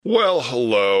Well,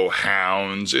 hello,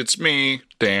 hounds. It's me,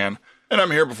 Dan, and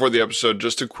I'm here before the episode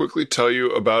just to quickly tell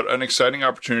you about an exciting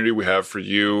opportunity we have for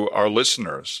you, our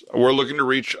listeners. We're looking to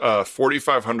reach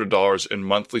 $4,500 in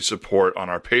monthly support on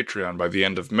our Patreon by the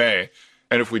end of May.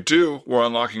 And if we do, we're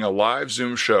unlocking a live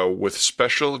Zoom show with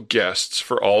special guests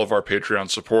for all of our Patreon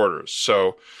supporters.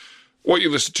 So what you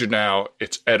listen to now,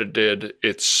 it's edited,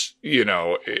 it's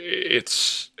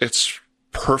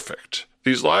perfect.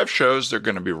 These live shows, they're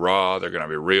going to be raw, they're going to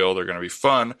be real, they're going to be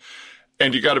fun.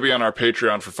 And you got to be on our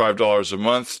Patreon for $5 a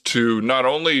month to not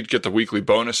only get the weekly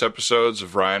bonus episodes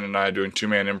of Ryan and I doing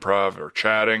two-man improv or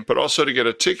chatting, but also to get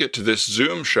a ticket to this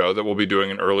Zoom show that we'll be doing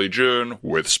in early June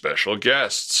with special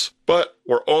guests. But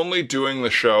we're only doing the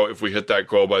show if we hit that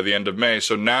goal by the end of May,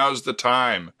 so now's the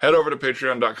time. Head over to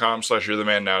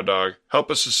patreon.com/you'rethemanNowDog. Help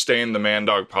us sustain the Man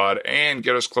Dog Pod and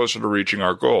get us closer to reaching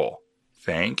our goal.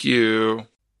 Thank you.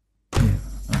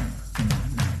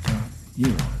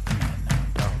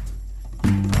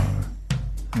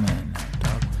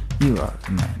 You are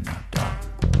the man now, dog.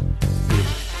 You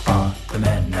are the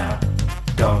man now,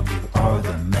 dog. You are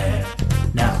the man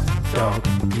now, dog.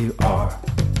 You are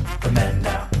the man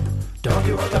now, dog.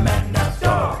 You are the man now,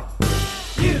 dog.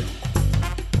 You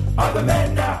are the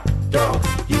man now,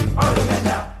 dog. You are the man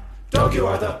now, dog. You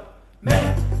are the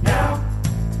man now,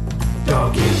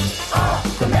 dog. You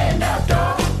are the man now,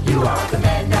 dog. You are the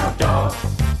man now, dog.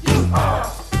 You are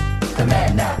the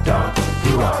man now, dog.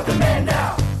 You are the man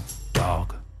now,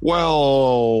 dog.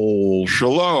 Well,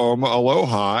 shalom,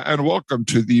 aloha, and welcome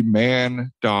to the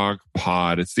Man Dog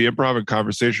Pod. It's the Improv and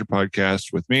Conversation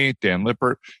podcast with me, Dan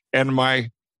Lippert, and my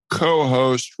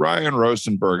co-host, Ryan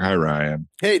Rosenberg. Hi, Ryan.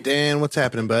 Hey, Dan. What's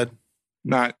happening, bud?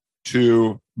 Not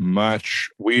too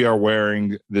much. We are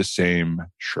wearing the same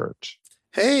shirt.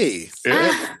 Hey,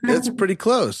 that's pretty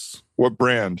close. What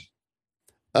brand?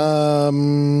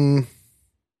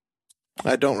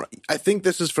 I think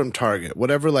this is from Target.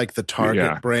 Whatever like the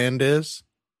Target brand is.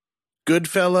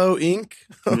 Goodfellow Inc.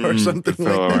 or something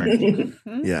like that.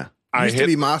 Yeah. It used to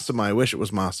be Massimo. I wish it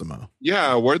was Massimo.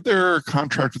 Yeah. Where'd their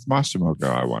contract with Massimo go,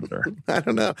 I wonder? I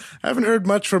don't know. I haven't heard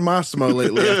much from Massimo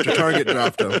lately after Target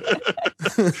dropped him.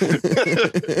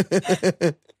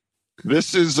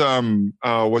 This is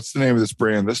what's the name of this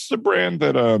brand? This is a brand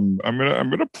that I'm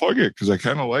gonna plug it because I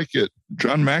kind of like it.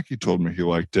 John Mackey told me he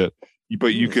liked it.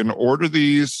 But you can order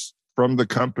these from the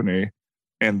company,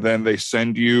 and then they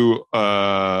send you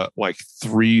like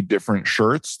 3 different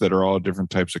shirts that are all different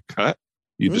types of cut.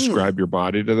 You describe your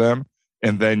body to them,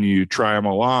 and then you try them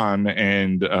all on,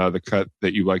 and the cut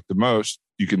that you like the most,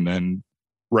 you can then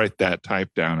write that type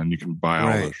down, and you can buy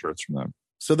all those shirts from them.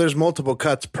 So there's multiple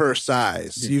cuts per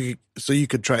size. So you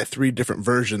could try 3 different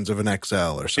versions of an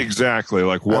XL or something. Exactly.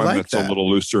 Like one that's a little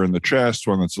looser in the chest,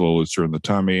 one that's a little looser in the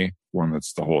tummy, one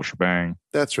that's the whole shebang.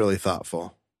 That's really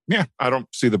thoughtful. Yeah, I don't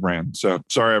see the brand. So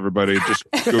sorry, everybody. Just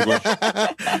Google.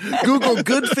 Google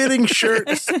good fitting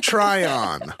shirts try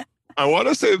on. I want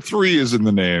to say 3 is in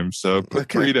the name. So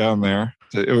put 3 down there.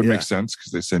 It would make sense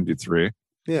because they send you 3.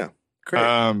 Yeah.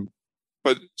 Great.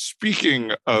 But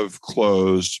speaking of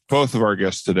clothes, both of our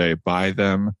guests today buy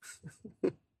them.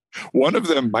 One of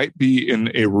them might be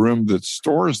in a room that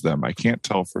stores them. I can't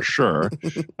tell for sure.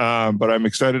 But I'm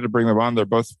excited to bring them on. They're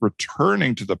both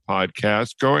returning to the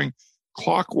podcast, going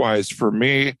clockwise for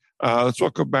me. Let's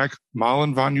welcome back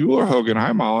Malin von Eulerhogen.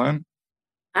 Hi, Malin.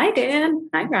 Hi,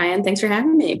 Dan. Hi, Ryan. Thanks for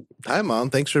having me. Hi,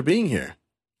 Mom. Thanks for being here.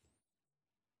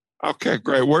 Okay,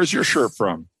 great. Where's your shirt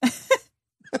from?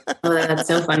 Oh, that's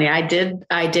so funny. I did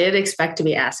expect to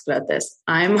be asked about this.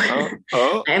 I'm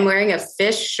wearing a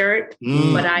fish shirt,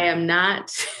 but I am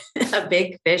not a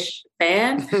big fish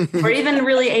fan, or even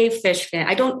really a fish fan.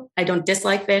 I don't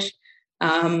dislike fish,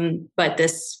 but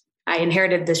I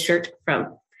inherited this shirt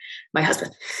from my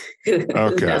husband, who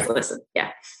does listen.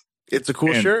 Yeah, it's a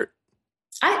cool shirt.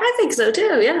 I think so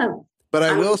too. Yeah. But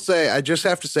I will say, I just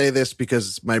have to say this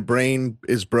because my brain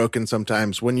is broken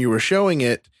sometimes. When you were showing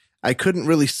it, I couldn't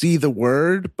really see the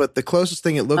word, but the closest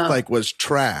thing it looked like was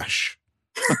trash.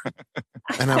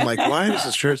 And I'm like, why does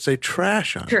the shirt say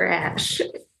trash on it? Trash.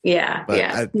 Yeah.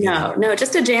 But No,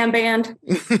 just a jam band.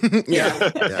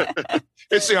 Yeah.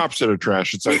 It's the opposite of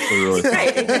trash. It's actually really fun.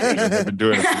 I've been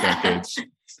doing it for decades.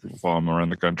 People follow them around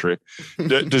the country.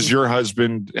 Does your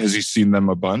husband, has he seen them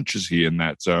a bunch? Is he in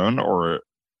that zone? Or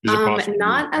is it possible?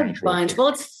 Not a bunch.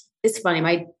 Well, it's funny.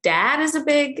 My dad is a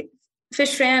big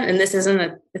fish fan, and this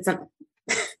isn't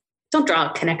don't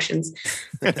draw connections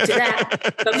to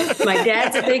that. But my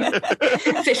dad's a big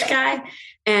fish guy.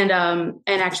 And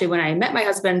actually when I met my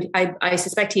husband, I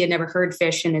suspect he had never heard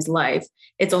fish in his life.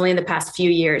 It's only in the past few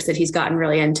years that he's gotten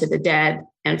really into the Dead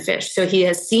and Fish. So he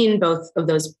has seen both of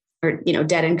those, or,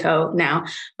 Dead and Co. now,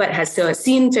 but has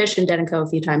seen Fish and Dead and Co. a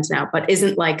few times now, but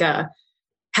hasn't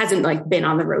been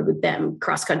on the road with them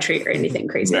cross country or anything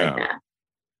crazy like that.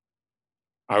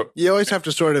 You always have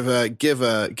to sort of give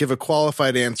a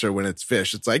qualified answer when it's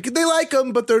Fish. It's like they like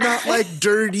them, but they're not like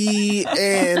dirty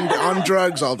and on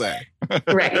drugs all day.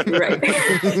 Right.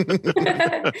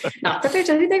 Not that there's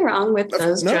anything wrong with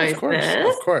those choices.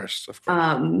 Of course.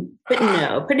 But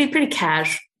no, pretty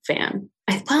cash fan.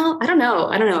 I don't know.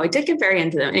 I did get very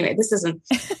into them. Anyway, this isn't.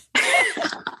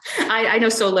 I know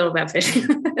so little about fishing.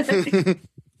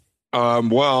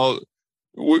 Well.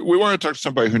 We want to talk to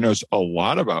somebody who knows a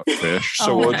lot about fish.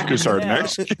 So we'll introduce our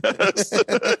next guest,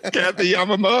 Kathy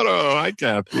Yamamoto. Hi,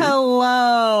 Kathy.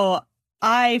 Hello.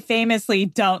 I famously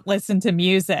don't listen to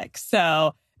music,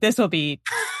 so this will be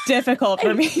difficult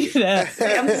for me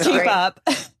to keep up.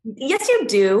 Yes, you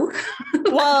do.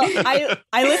 Well,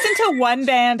 I listen to one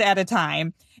band at a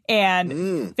time,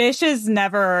 and Fish has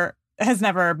never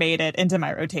made it into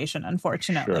my rotation,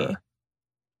 unfortunately. Sure.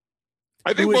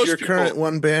 I think who is your current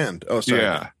one band? Oh, sorry.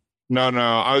 Yeah. No.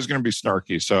 I was going to be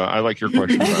snarky, so I like your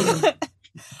question better.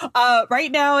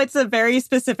 Right now, it's a very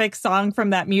specific song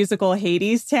from that musical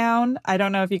Hadestown. I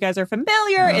don't know if you guys are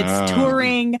familiar. It's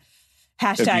touring.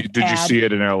 #. Did you see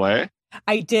it in LA?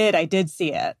 I did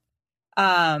see it.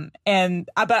 But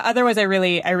otherwise, I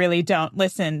really don't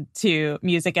listen to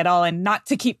music at all. And not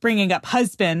to keep bringing up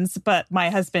husbands, but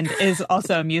my husband is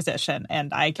also a musician,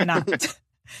 and I cannot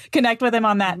connect with him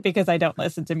on that because I don't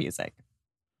listen to music.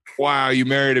 Wow, you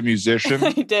married a musician?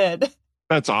 I did.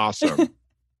 That's awesome.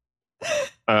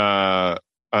 What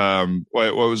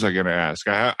was I going to ask?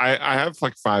 I have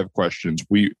like 5 questions.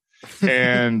 If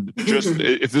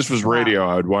this was radio,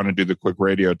 I would want to do the quick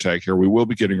radio tag here. We will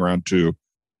be getting around to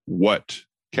what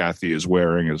Kathy is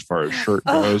wearing as far as shirt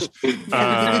goes.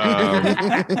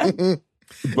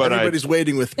 But everybody's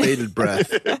waiting with bated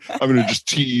breath. I'm going to just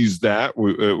tease that.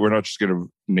 We're not just going to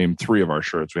name 3 of our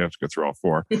shirts. We have to go through all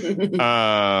 4.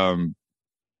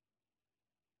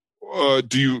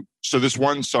 So this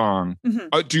one song,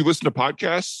 do you listen to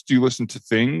podcasts? Do you listen to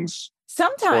things?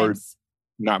 Sometimes. Or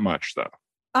not much though.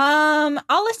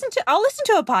 I'll listen to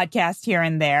a podcast here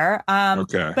and there.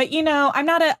 Okay. But I'm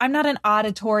not an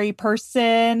auditory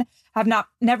person. I've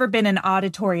never been an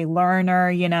auditory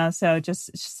learner, so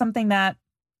just something that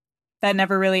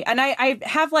never really, and I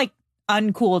have like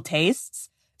uncool tastes.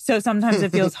 So sometimes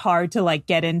it feels hard to like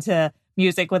get into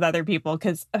music with other people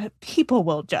because people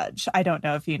will judge. I don't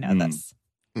know if you know this.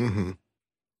 Mm-hmm.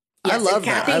 Yes, I love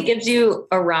Kathy that. gives you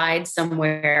a ride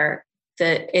somewhere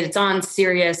that it's on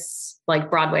serious like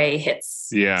Broadway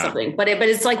hits, something, but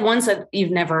it's like ones that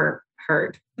you've never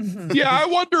heard. Yeah, I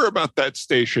wonder about that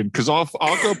station because I'll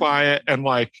go by it and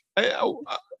like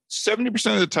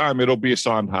 70% of the time it'll be a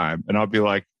Sondheim, and I'll be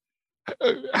like,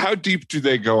 how deep do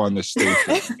they go on this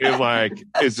station?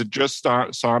 Is it just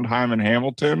Sondheim and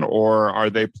Hamilton, or are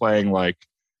they playing like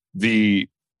the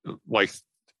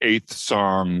 8th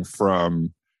song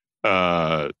from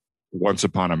Once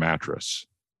Upon a Mattress?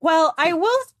 Well, I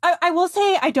will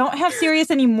say I don't have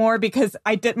Sirius anymore because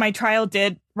my trial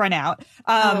did run out.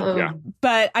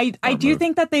 But I do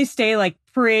think that they stay like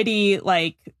pretty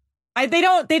like they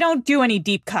don't do any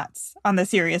deep cuts on the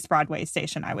Sirius Broadway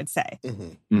station, I would say.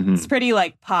 It's pretty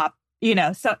like pop,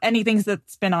 so anything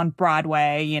that's been on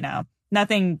Broadway,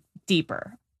 nothing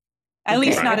deeper. At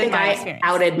least not in my experience. I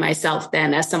outed myself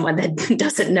then as someone that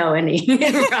doesn't know any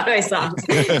Broadway songs.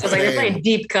 So I was like, they're playing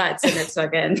deep cuts and it's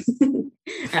fucking,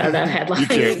 I don't know, headlines.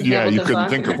 You couldn't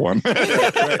think of one.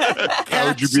 How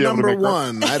would you be able to make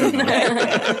 #1? I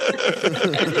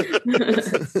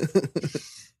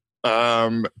don't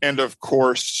know. And of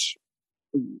course,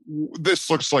 this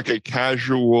looks like a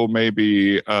casual,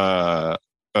 maybe a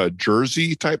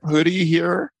jersey type hoodie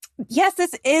here. Yes,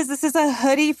 this is a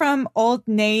hoodie from Old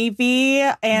Navy.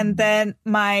 And then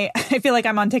I feel like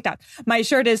I'm on TikTok. My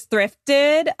shirt is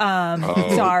thrifted.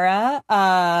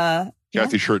 Zara.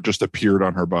 Kathy's shirt just appeared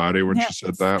on her body when she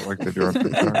said that, like they do on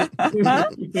TikTok.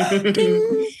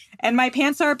 And my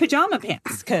pants are pajama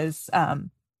pants because,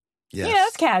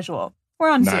 it's casual. We're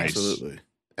on nice.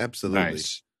 Absolutely.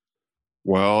 Nice.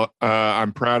 Well,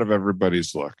 I'm proud of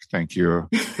everybody's look. Thank you,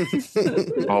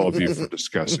 all of you, for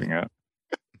discussing it.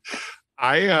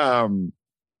 I'm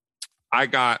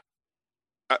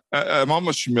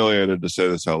almost humiliated to say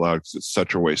this out loud because it's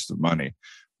such a waste of money,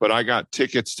 but I got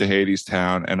tickets to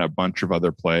Hadestown and a bunch of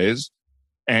other plays,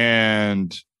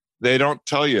 and they don't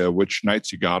tell you which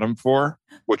nights you got them for,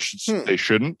 which they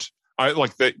shouldn't.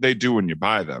 They do when you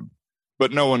buy them,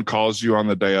 but no one calls you on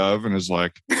the day of and is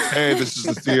like, "Hey, this is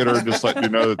the theater," and just letting you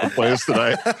know that the play is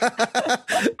tonight.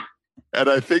 And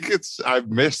I think I've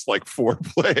missed like 4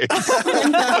 plays.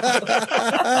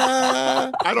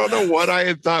 I don't know what I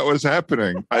had thought was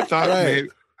happening. I thought maybe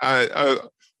I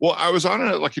was on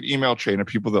an email chain of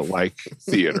people that like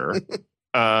theater.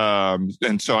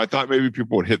 And so I thought maybe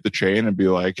people would hit the chain and be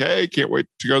like, "Hey, can't wait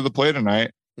to go to the play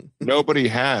tonight." Nobody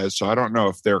has, so I don't know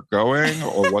if they're going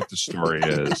or what the story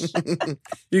is.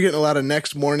 You're getting a lot of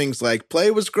next mornings like,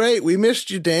 "Play was great. We missed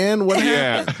you, Dan. What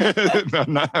happened?"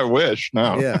 No, I wish.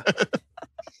 No. Yeah.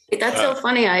 That's so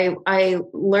funny. I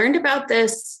learned about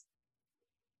this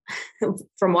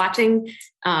from watching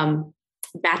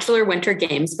Bachelor Winter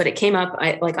Games, but it came up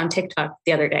on TikTok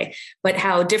the other day, but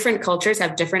how different cultures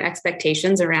have different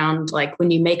expectations around like when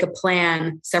you make a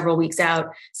plan several weeks out.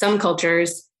 Some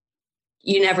cultures,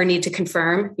 you never need to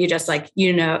confirm. You just I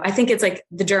think it's like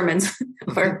the Germans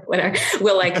or whatever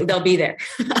will they'll be there.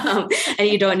 And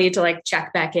you don't need to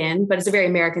check back in, but it's a very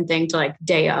American thing to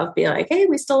day of be like, "Hey,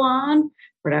 we still on?"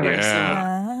 Whatever.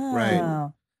 Yeah. Oh. Right.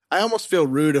 I almost feel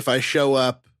rude if I show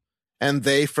up and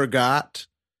they forgot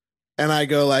and I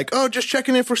go "Oh, just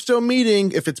checking if we're still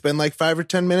meeting." If it's been 5 or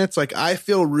 10 minutes, I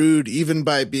feel rude even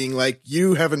by being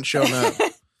 "You haven't shown up."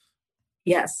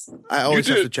 Yes. I always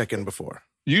have to check in before.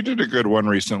 You did a good one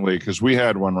recently because we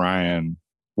had one, Ryan,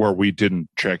 where we didn't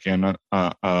check in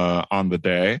on the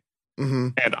day. Mm-hmm.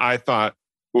 And I thought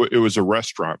it was a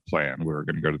restaurant plan. We were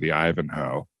going to go to the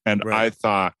Ivanhoe. And I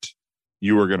thought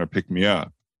you were going to pick me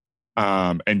up.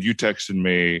 And you texted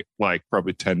me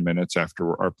probably 10 minutes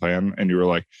after our plan. And you were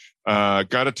like,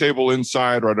 "Got a table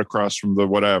inside right across from the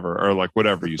whatever," or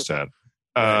whatever you said.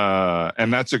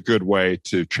 And that's a good way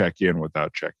to check in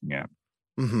without checking in.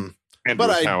 Mm-hmm. And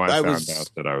that's how I found out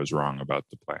that I was wrong about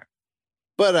the plan.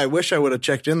 But I wish I would have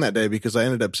checked in that day because I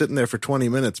ended up sitting there for 20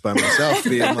 minutes by myself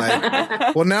being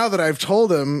well, now that I've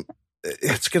told him,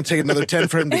 it's going to take another 10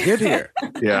 for him to get here.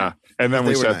 Yeah. And then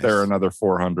we sat there another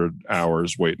 400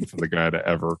 hours waiting for the guy to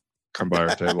ever come by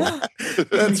our table.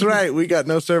 That's right. We got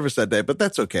no service that day, but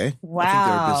that's okay. Wow. I think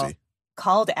they were busy.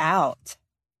 Called out.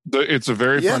 It's a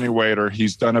very funny waiter.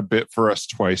 He's done a bit for us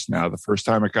twice now. The first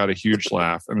time it got a huge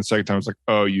laugh, and the second time it's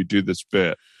 "Oh, you do this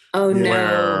bit." Oh no!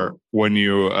 Where when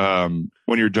you're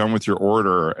done with your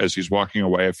order, as he's walking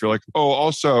away, if you're like, "Oh,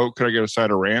 also, could I get a side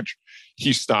of ranch?"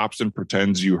 He stops and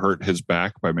pretends you hurt his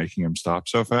back by making him stop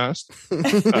so fast. And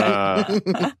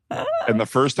the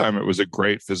first time it was a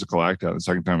great physical act out. The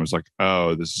second time it was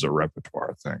 "Oh, this is a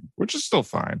repertoire thing," which is still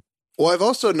fine. Well, I've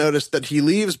also noticed that he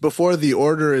leaves before the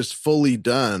order is fully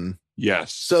done.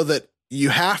 Yes. So that you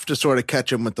have to sort of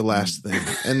catch him with the last thing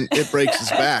and it breaks his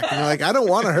back. And you're like, "I don't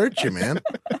want to hurt you, man.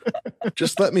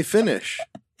 Just let me finish."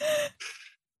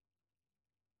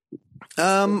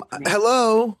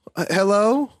 Hello.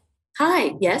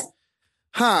 Hi. Yes.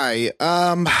 Hi.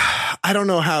 I don't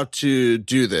know how to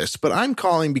do this, but I'm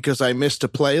calling because I missed a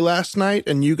play last night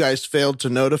and you guys failed to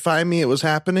notify me it was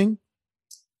happening.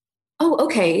 Oh,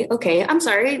 okay. I'm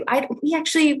sorry.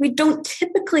 We don't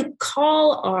typically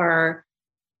call our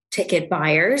ticket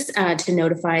buyers to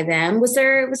notify them. Was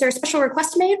there a special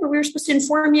request made where we were supposed to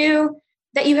inform you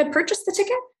that you had purchased the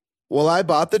ticket? Well, I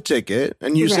bought the ticket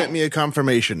and you sent me a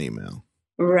confirmation email.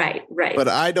 Right. But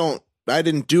I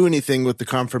didn't do anything with the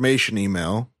confirmation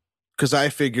email because I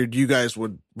figured you guys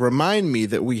would remind me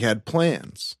that we had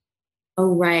plans.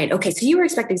 Oh, right. Okay. So you were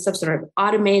expecting some sort of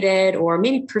automated or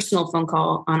maybe personal phone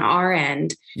call on our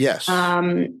end. Yes.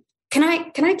 Can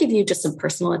I give you just some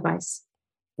personal advice?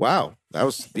 Wow.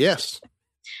 Yes.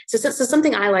 So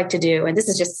something I like to do, and this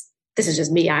is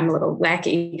just me, I'm a little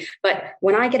wacky, but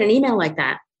when I get an email like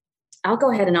that, I'll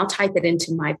go ahead and I'll type it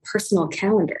into my personal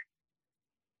calendar.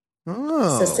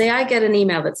 Oh. So say I get an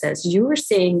email that says you were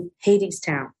seeing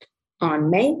Hadestown on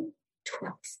May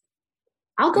 12th.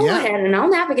 I'll go ahead and I'll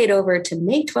navigate over to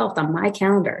May 12th on my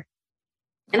calendar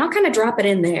and I'll kind of drop it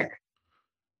in there.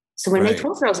 So when May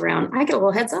 12th rolls around, I get a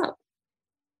little heads up.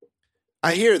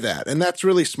 I hear that. And that's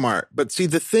really smart. But see,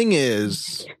 the thing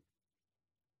is,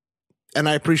 and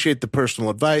I appreciate the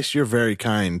personal advice. You're very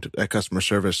kind, a customer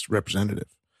service representative.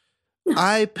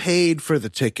 I paid for the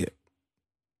ticket.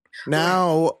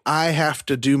 Now I have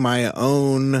to do my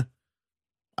own,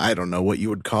 I don't know what you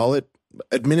would call it,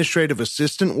 administrative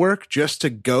assistant work just to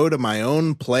go to my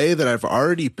own play that I've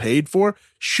already paid for.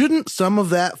 Shouldn't some of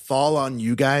that fall on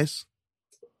you guys?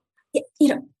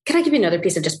 Can I give you another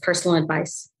piece of just personal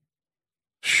advice?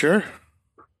 Sure.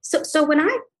 So when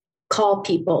I call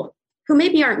people who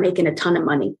maybe aren't making a ton of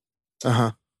money,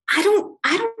 I I don't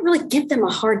really give them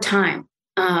a hard time.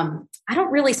 I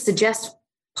don't really suggest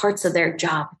parts of their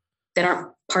job that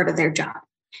aren't part of their job.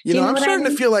 You know, I'm starting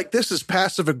to feel like this is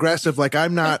passive aggressive. Like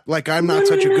I'm not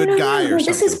such a good guy or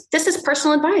something. This is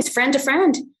personal advice, friend to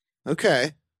friend.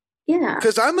 Okay. Yeah.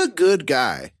 Because I'm a good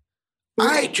guy.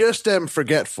 Right. I just am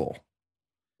forgetful.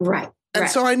 Right. And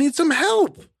so I need some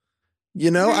help.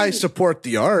 You know, I support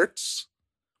the arts,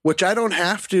 which I don't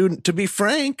have to be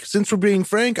frank. Since we're being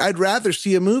frank, I'd rather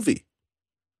see a movie.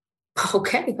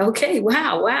 Okay.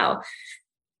 Wow.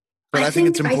 But I think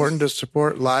it's important to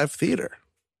support live theater.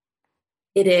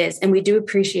 It is. And we do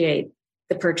appreciate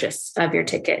the purchase of your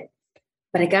ticket.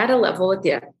 But I got to level with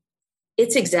you.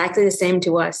 It's exactly the same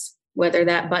to us, whether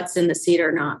that butt's in the seat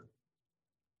or not.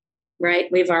 Right?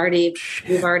 We've already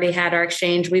had our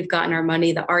exchange. We've gotten our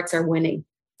money. The arts are winning.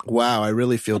 Wow. I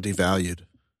really feel devalued.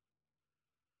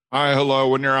 Hi, hello.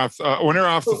 When you're off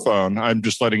the phone, I'm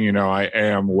just letting you know I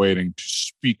am waiting to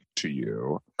speak to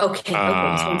you. Okay.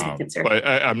 Just 1 second, sir. But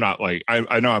I'm not like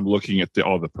I know I'm looking at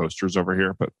all the posters over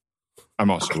here, but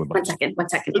I'm also One second.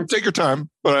 Take your time,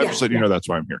 but I'm just letting you know that's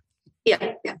why I'm here.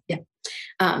 Yeah.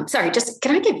 Sorry. Just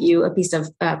can I give you a piece of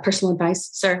personal advice,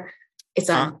 sir? It's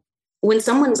when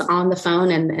someone's on the phone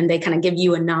and they kind of give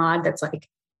you a nod. That's I'm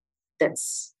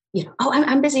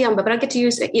busy but I'll get to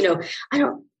use it. I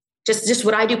don't. Just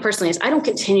what I do personally is I don't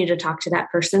continue to talk to that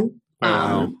person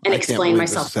and explain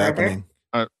myself further.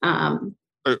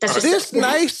 This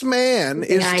nice man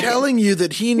is telling you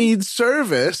that he needs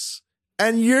service,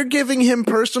 and you're giving him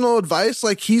personal advice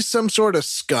like he's some sort of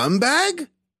scumbag?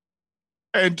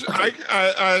 And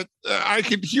I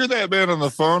can hear that man on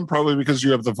the phone, probably because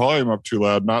you have the volume up too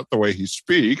loud, not the way he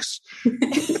speaks.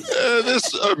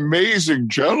 This amazing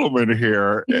gentleman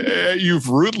here, you've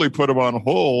rudely put him on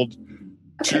hold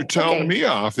to tell me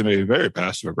off in a very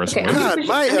passive aggressive way. God,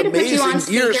 my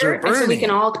amazing ears are burning. So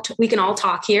we can all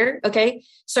talk here, okay,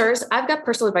 sirs. I've got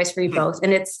personal advice for you both,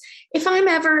 and it's if I'm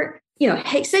ever,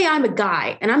 hey, say I'm a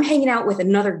guy and I'm hanging out with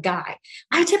another guy,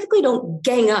 I typically don't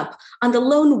gang up on the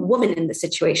lone woman in the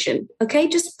situation. Okay,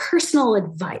 just personal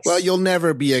advice. Well, you'll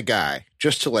never be a guy,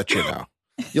 just to let you know.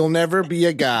 You'll never be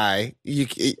a guy.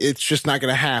 It's just not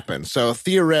going to happen. So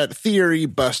theory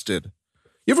busted.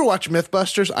 You ever watch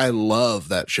Mythbusters? I love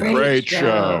that show. Great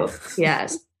show.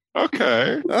 Yes.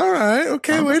 Okay. All right.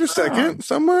 Okay. Wait a second.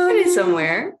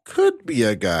 Somewhere could be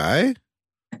a guy.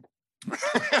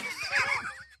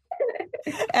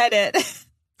 Edit.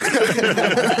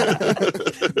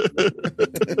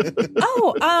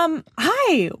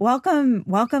 Hi.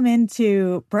 Welcome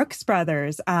into Brooks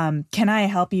Brothers. Can I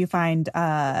help you find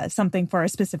something for a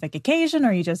specific occasion, or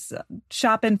are you just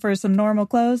shopping for some normal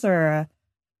clothes, or?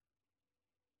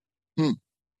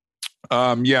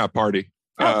 Yeah, party.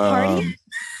 Party?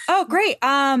 Oh, great.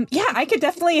 Yeah, I could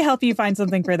definitely help you find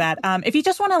something for that. If you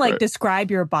just want to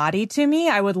describe your body to me,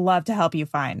 I would love to help you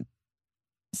find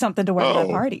something to wear to that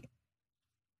party.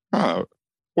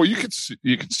 Well, you can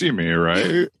see me,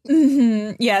 right?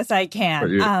 Mm-hmm. Yes, I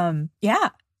can. Yeah.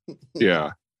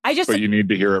 Yeah. But you need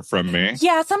to hear it from me.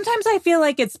 Yeah, sometimes I feel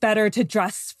like it's better to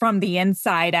dress from the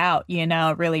inside out,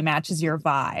 it really matches your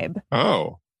vibe.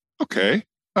 Oh, okay.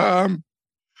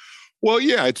 Well,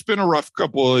 yeah, it's been a rough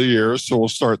couple of years, so we'll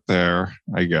start there,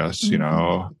 I guess.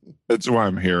 Mm-hmm. That's why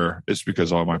I'm here. It's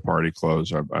because all my party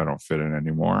clothes, I don't fit in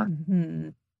anymore. Mm-hmm.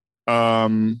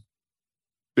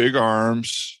 Big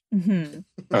arms. Mm-hmm.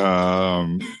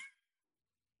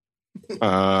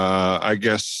 I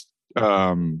guess,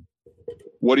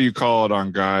 what do you call it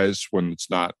on guys when it's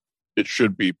not, it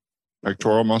should be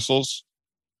pectoral muscles?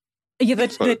 Yeah,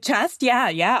 the chest? Yeah.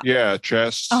 Yeah,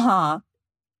 chest. Uh-huh.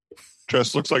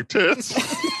 Chest looks like tits.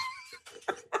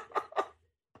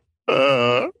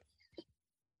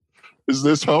 Is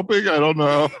this helping? I don't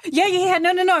know. Yeah.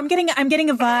 No. I'm getting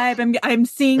a vibe. I'm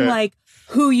seeing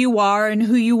who you are and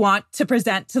who you want to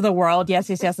present to the world. Yes.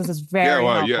 This is very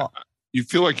helpful. Yeah. You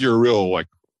feel like you're a real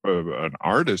an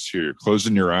artist here. You're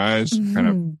closing your eyes, kind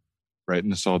of writing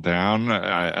this all down.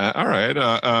 All right.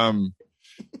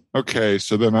 Okay.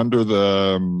 So then under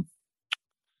the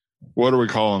what are we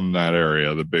calling that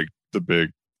area? The big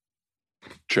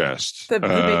chest.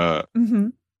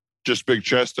 Just big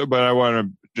chest. But I want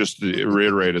to just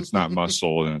reiterate, it's not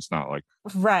muscle and it's not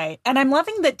right. And I'm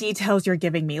loving the details you're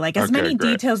giving me. As many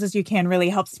details as you can really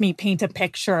helps me paint a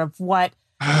picture of what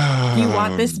you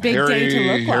want this big day to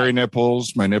look like. Hairy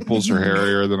nipples. My nipples are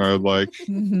hairier than I would like.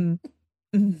 Mm-hmm.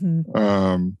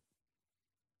 Mm-hmm.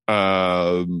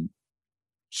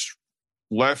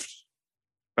 Left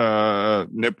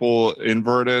nipple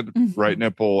inverted, right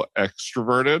nipple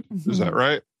extroverted. Is that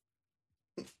right?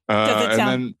 Does it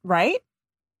sound right?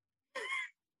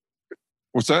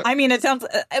 What's that? I mean,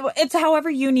 it's however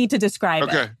you need to describe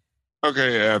it.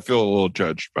 Okay. Yeah, I feel a little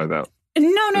judged by that.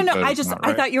 No.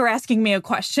 I thought you were asking me a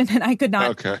question and I could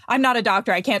not. Okay. I'm not a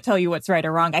doctor. I can't tell you what's right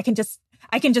or wrong. I can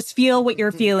just feel what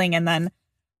you're feeling and then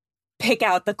pick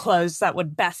out the clothes that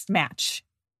would best match.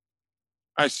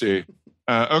 I see.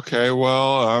 Okay.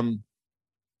 Well,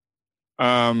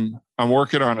 I'm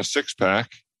working on a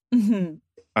 6-pack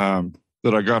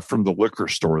that I got from the liquor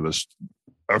store this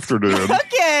afternoon.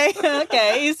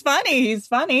 Okay. He's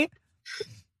funny.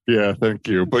 Yeah, thank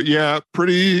you. But yeah,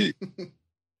 pretty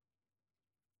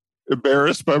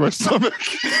embarrassed by my stomach.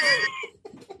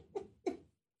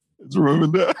 It's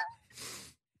moving down.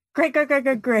 Great.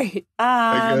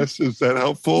 I guess, is that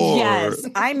helpful? Yes,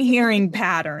 I'm hearing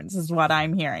patterns is what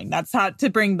I'm hearing. That's how to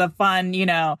bring the fun,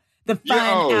 out to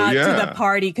the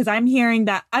party. Because I'm hearing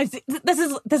that. This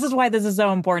is why this is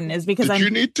so important, is because you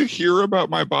need to hear about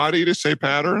my body to say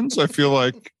patterns? I feel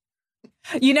like...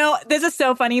 this is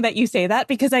so funny that you say that,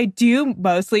 because I do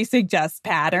mostly suggest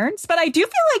patterns, but I do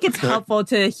feel like it's helpful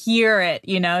to hear it,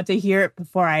 to hear it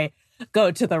before I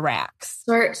go to the racks.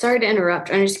 Sorry to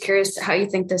interrupt. I'm just curious how you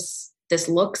think this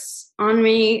looks on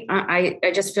me. I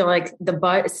just feel like the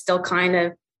butt is still kind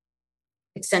of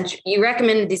eccentric. You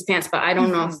recommended these pants, but I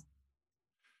don't know.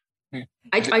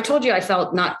 I told you I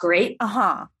felt not great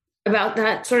about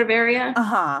that sort of area.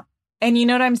 And you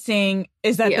know what I'm seeing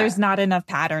is that there's not enough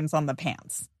patterns on the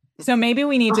pants. So maybe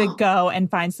we need to go and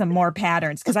find some more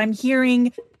patterns, because I'm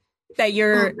hearing that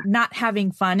you're not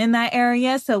having fun in that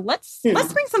area. So let's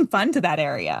bring some fun to that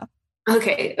area.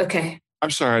 Okay.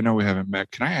 I'm sorry, I know we haven't met.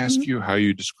 Can I ask you how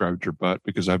you described your butt?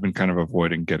 Because I've been kind of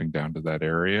avoiding getting down to that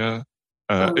area,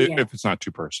 if it's not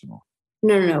too personal.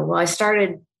 No. Well, I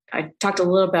talked a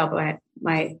little about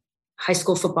my high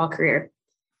school football career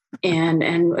and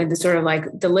the sort of like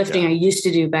the lifting I used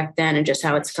to do back then, and just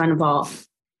how it's kind of all,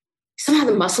 somehow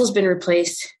the muscle's been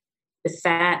replaced with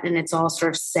fat and it's all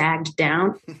sort of sagged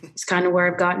down. It's kind of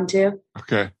where I've gotten to.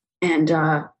 Okay. And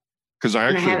because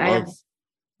I have,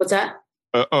 what's that?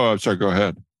 I'm sorry, go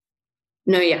ahead.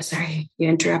 No, yeah, sorry, you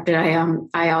interrupted. I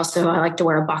like to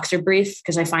wear a boxer brief,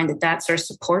 because I find that sort of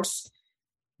supports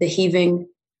the heaving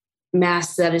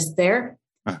mass that is there.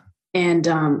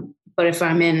 And but if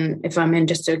I'm in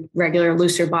just a regular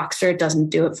looser boxer, it doesn't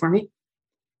do it for me.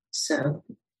 So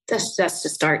that's to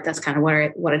start. That's kind of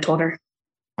what I told her.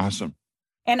 Awesome.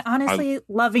 And honestly,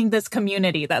 loving this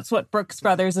community. That's what Brooks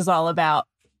Brothers is all about.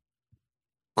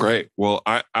 Great. Well,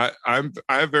 I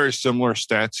have very similar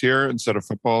stats here. Instead of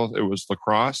football, it was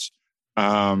lacrosse.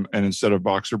 And instead of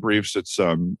boxer briefs, it's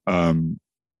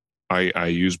I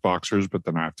use boxers, but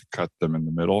then I have to cut them in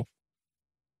the middle.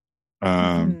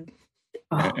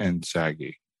 And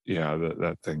saggy. Yeah,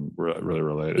 that thing really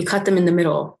related. You cut them in the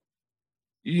middle.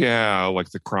 Yeah, like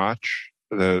the crotch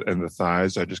and the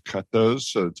thighs. I just cut those,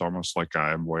 so it's almost like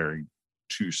I'm wearing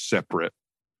two separate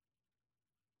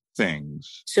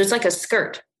things. So it's like a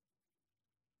skirt.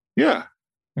 Yeah,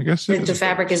 I guess the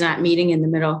fabric is not meeting in the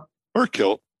middle. Or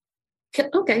kilt.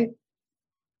 Okay.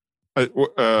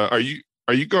 Are you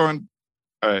going?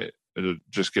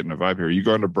 Just getting a vibe here. Are you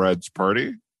going to Brad's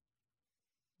party?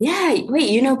 Yeah. Wait,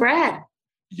 you know Brad?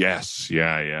 Yes.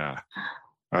 Yeah.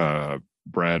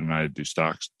 Brad and I do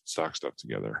stock stuff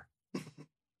together.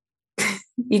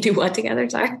 You do what together?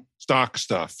 Sorry. Stock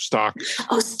stuff.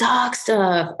 Oh, stock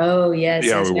stuff. Oh, yes.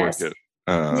 Yeah, we work it.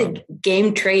 He's a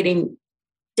game trading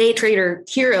day trader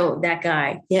hero. That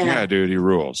guy. Yeah, dude, he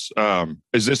rules.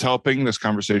 Is this helping this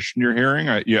conversation you're hearing?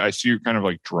 I see you're kind of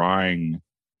like drawing.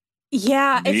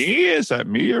 Yeah. Me? Is that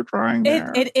me you're drawing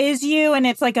there? It is you, and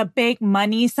it's like a big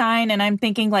money sign, and I'm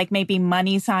thinking like maybe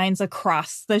money signs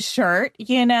across the shirt,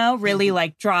 really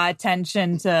like draw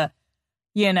attention to,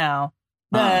 the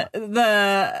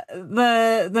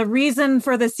reason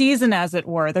for the season, as it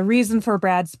were, the reason for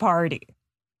Brad's party.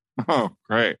 Oh,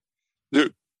 great.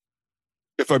 Dude,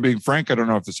 if I'm being frank, I don't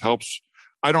know if this helps.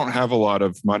 I don't have a lot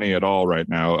of money at all right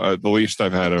now, the least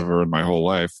I've had ever in my whole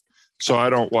life. So I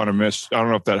don't want to miss. I don't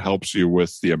know if that helps you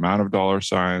with the amount of dollar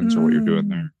signs or what you're doing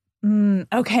there.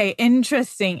 Okay.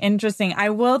 Interesting. I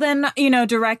will then,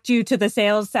 direct you to the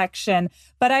sales section,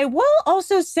 but I will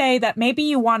also say that maybe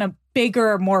you want a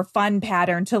bigger, more fun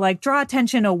pattern to like draw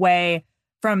attention away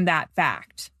from that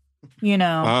fact,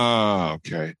 Oh,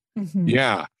 okay. Mm-hmm.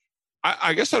 Yeah.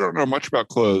 I guess I don't know much about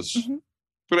clothes,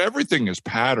 but everything is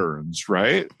patterns,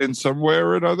 right? In some way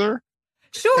or another.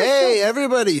 Sure. Hey,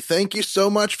 everybody. Thank you so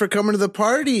much for coming to the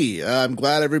party. I'm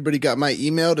glad everybody got my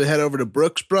email to head over to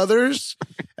Brooks Brothers.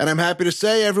 And I'm happy to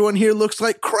say everyone here looks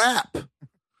like crap.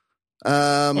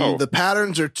 The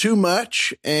patterns are too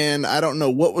much, and I don't know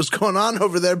what was going on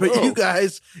over there, but you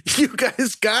guys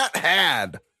got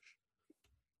had.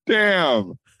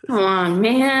 Damn. Come on,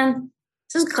 man.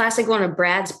 This is a classic one of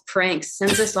Brad's pranks.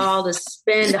 Sends us all to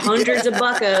spend hundreds of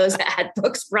buckos at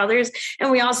Brooks Brothers,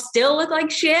 and we all still look like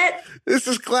shit. This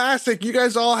is classic. You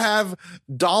guys all have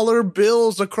dollar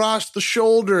bills across the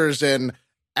shoulders and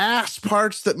ass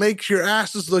parts that makes your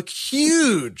asses look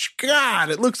huge. God,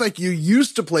 it looks like you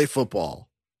used to play football.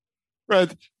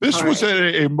 Right. This was an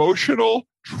emotional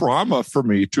trauma for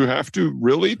me to have to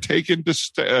really take into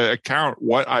account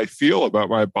what I feel about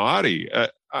my body.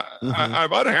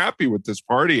 I'm unhappy with this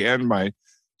party and my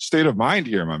state of mind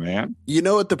here, my man. You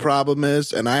know what the problem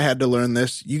is? And I had to learn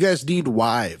this. You guys need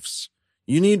wives.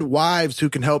 You need wives who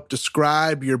can help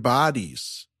describe your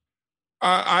bodies.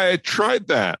 I tried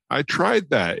that.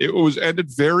 It was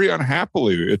ended very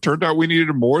unhappily. It turned out we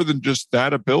needed more than just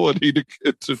that ability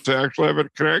to actually have a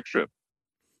connection.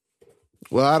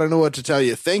 Well, I don't know what to tell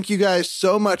you. Thank you guys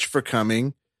so much for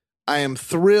coming. I am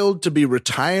thrilled to be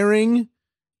retiring.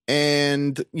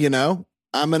 And,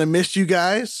 I'm going to miss you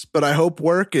guys, but I hope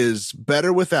work is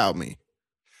better without me.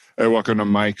 Hey, welcome to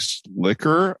Mike's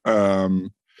Liquor.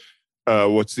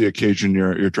 What's the occasion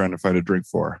you're trying to find a drink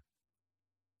for?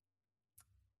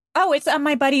 Oh, it's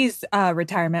my buddy's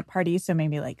retirement party. So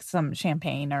maybe like some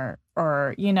champagne or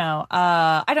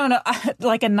I don't know,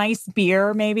 like a nice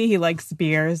beer. Maybe he likes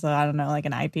beer. So I don't know, like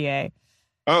an IPA.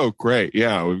 Oh, great.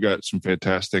 Yeah, we've got some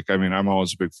fantastic. I mean, I'm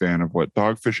always a big fan of what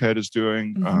Dogfish Head is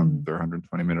doing. Their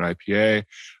 120-minute IPA.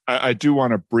 I do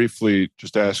want to briefly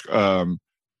just ask, how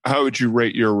would you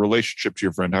rate your relationship to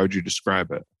your friend? How would you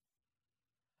describe it?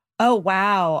 Oh,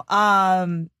 wow.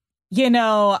 I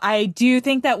do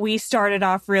think that we started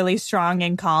off really strong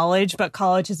in college, but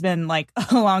college has been like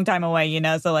a long time away,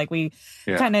 so like we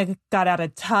kind of got out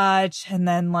of touch. And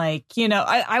then like,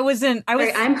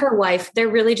 I'm her wife. They're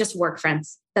really just work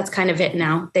friends. That's kind of it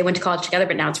now. They went to college together,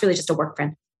 but now it's really just a work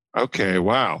friend. Okay.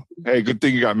 Wow. Hey, good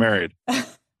thing you got married.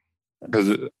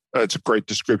 Because it's a great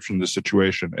description of the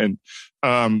situation. And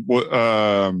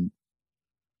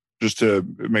just to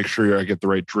make sure I get the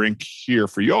right drink here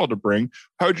for y'all to bring,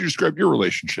 how would you describe your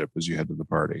relationship as you head to the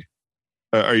party?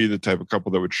 Are you the type of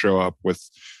couple that would show up with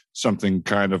something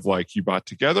kind of like you bought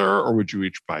together, or would you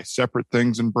each buy separate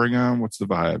things and bring them? What's the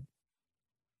vibe?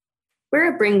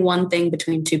 We're a bring one thing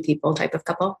between two people type of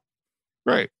couple.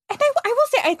 Right. And I will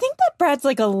say, I think that Brad's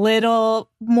like a little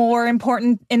more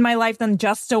important in my life than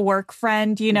just a work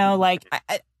friend. Like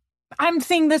I'm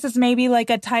seeing this as maybe like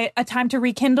a time to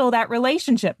rekindle that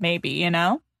relationship, maybe,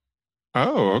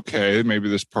 Oh, okay. Maybe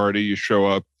this party you show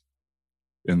up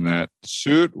in that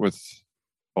suit with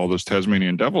all those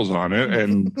Tasmanian devils on it,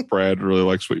 and Brad really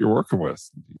likes what you're working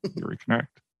with. You reconnect.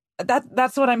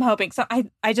 That's what I'm hoping. So I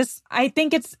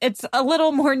think it's a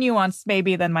little more nuanced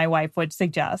maybe than my wife would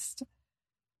suggest.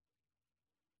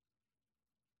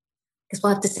 Guess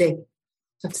we'll have to see.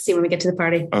 When we get to the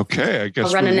party. Okay, I guess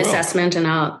I'll run an assessment and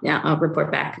I'll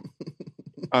report back.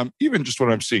 Even just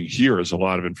what I'm seeing here is a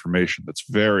lot of information that's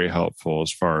very helpful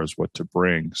as far as what to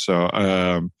bring.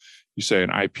 So you say an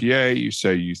IPA, you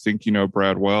say you think you know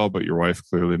Brad well, but your wife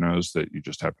clearly knows that you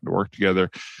just happen to work together.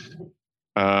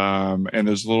 And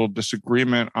there's a little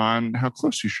disagreement on how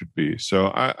close you should be.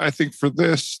 So I think for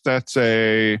this,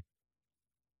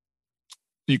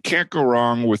 you can't go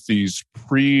wrong with these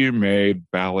pre-made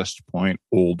Ballast Point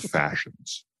old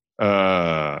fashions.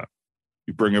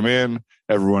 You bring them in,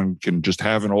 everyone can just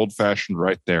have an old fashioned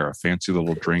right there, a fancy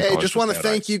little drink. Hey, just want to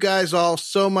thank you guys all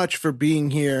so much for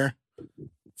being here.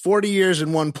 40 years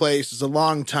in one place is a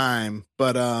long time,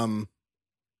 but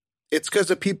it's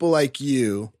because of people like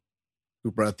you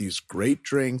who brought these great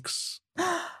drinks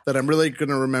that I'm really going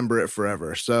to remember it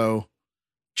forever. So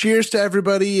cheers to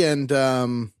everybody. And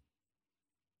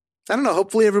I don't know,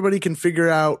 hopefully everybody can figure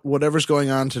out whatever's going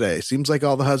on today. Seems like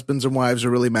all the husbands and wives are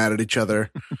really mad at each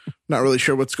other. Not really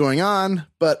sure what's going on,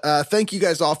 but thank you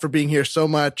guys all for being here so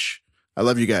much. I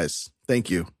love you guys.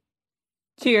 Thank you.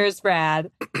 Cheers,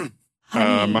 Brad. Go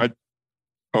ahead.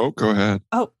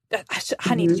 Oh,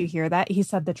 honey, did you hear that? He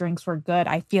said the drinks were good.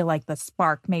 I feel like the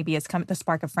spark maybe is coming. The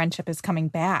spark of friendship is coming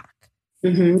back.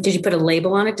 Mm-hmm. Did you put a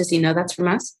label on it? Does he know that's from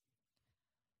us?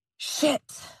 Shit.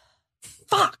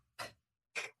 Fuck.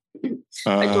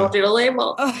 I told you to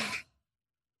label.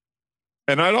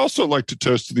 And I'd also like to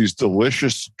toast to these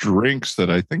delicious drinks that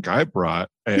I think I brought.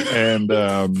 And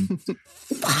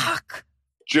fuck.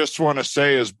 Just want to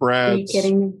say, as Brad's, are you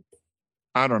kidding me?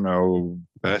 I don't know,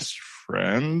 best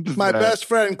friend. My best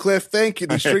friend, Cliff. Thank you.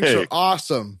 These drinks are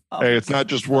awesome. Hey, it's not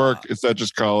just work. It's not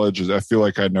just college. I feel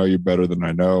like I know you better than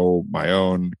I know my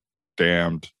own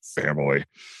damned family.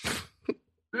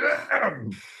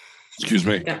 Excuse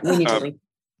me. We need to leave.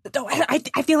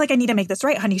 I feel like I need to make this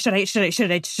right, honey. Should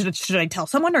I tell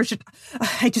someone, or should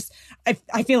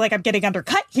I feel like I'm getting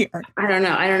undercut here? I don't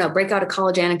know. Break out a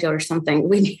college anecdote or something.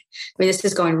 This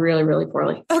is going really, really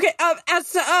poorly. Okay.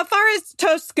 As far as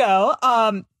toasts go,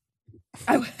 I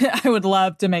would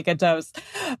love to make a toast,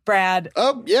 Brad.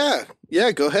 Oh yeah.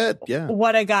 Go ahead. Yeah.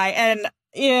 What a guy, and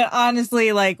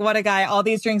honestly, like what a guy. All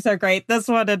these drinks are great. This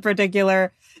one in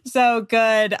particular, so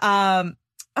good.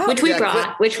 Which we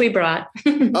brought.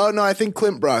 Oh, no, I think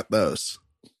Clint brought those.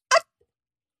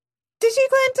 Did you,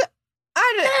 Clint?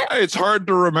 It's hard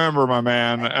to remember, my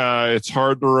man. It's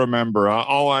hard to remember.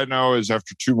 All I know is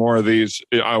after two more of these,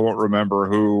 I won't remember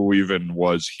who even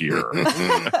was here.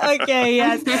 Okay,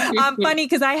 yes. Funny,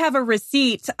 because I have a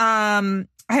receipt.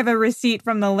 I have a receipt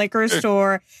from the liquor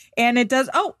store, and it does.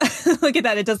 Oh, look at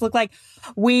that! It does look like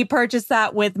we purchased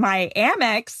that with my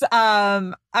Amex.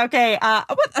 Okay,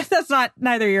 that's not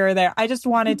neither here or there. I just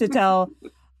wanted to tell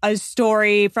a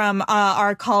story from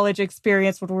our college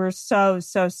experience when we were so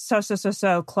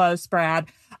close, Brad.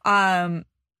 Did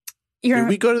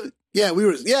we go to? Yeah, we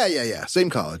were. Yeah. Same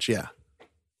college. Yeah.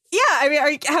 Yeah, I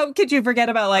mean, how could you forget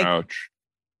about like? Ouch.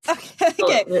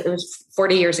 Okay. Well, it was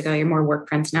 40 years ago. You're more work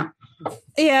friends now.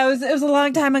 Yeah, it was a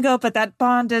long time ago, but that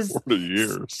bond is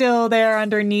still there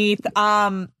underneath.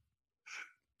 And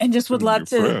just would love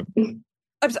to.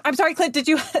 I'm sorry, Clint. Did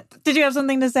you have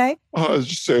something to say? Oh, I was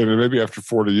just saying, maybe after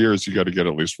 40 years, you got to get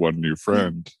at least one new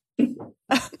friend.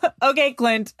 Okay,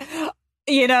 Clint.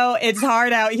 It's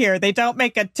hard out here. They don't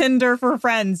make a Tinder for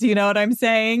friends. You know what I'm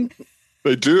saying?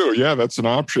 They do. Yeah, that's an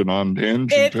option on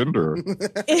Hinge and Tinder.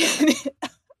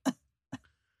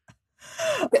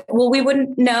 Well, we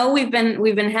wouldn't know. We've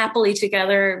been happily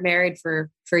together, married for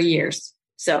years.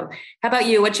 So how about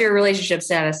you? What's your relationship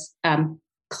status?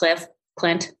 Clint?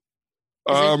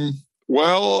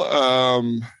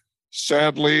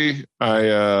 Sadly,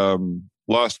 I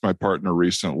lost my partner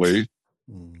recently.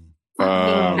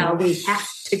 Now we have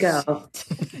to go.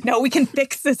 No, we can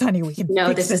fix this, honey.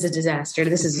 No, this is a disaster.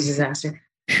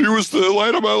 She was the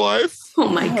light of my life. Oh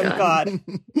my God.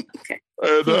 Okay.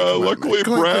 And luckily,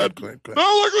 Brad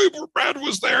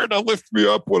was there to lift me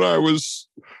up when I was,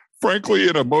 frankly,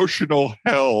 in emotional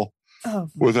hell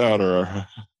without her.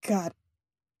 God.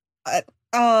 I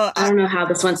don't know how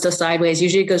this went so sideways.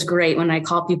 Usually it goes great when I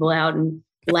call people out and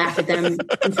laugh at them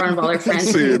in front of all their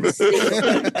friends.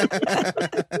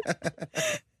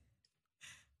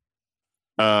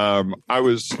 I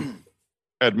was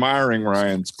admiring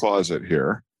Ryan's closet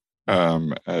here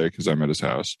because I'm at his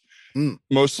house.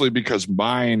 Mostly because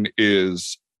mine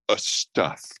is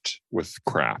stuffed with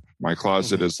crap. My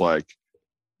closet is like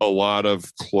a lot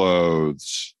of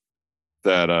clothes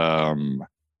that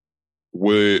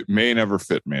may never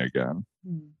fit me again,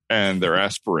 and they're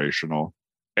aspirational.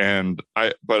 And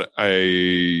I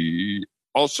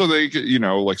also they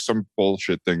like some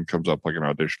bullshit thing comes up like an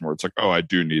audition where it's like, oh, I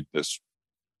do need this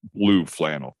blue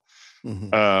flannel.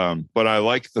 But I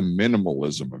like the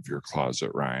minimalism of your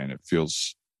closet, Ryan. It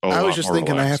feels. I was just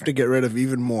thinking relaxing. I have to get rid of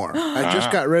even more. I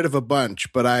just got rid of a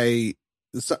bunch, but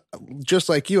just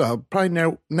like you, I'll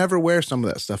probably never wear some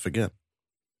of that stuff again.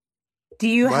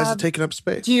 Why is it taking up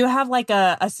space? Do you have like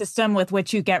a system with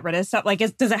which you get rid of stuff? Like,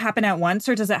 does it happen at once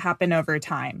or does it happen over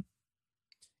time?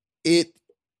 It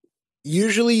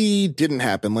usually didn't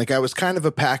happen. Like I was kind of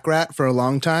a pack rat for a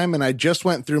long time, and I just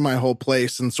went through my whole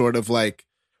place and sort of like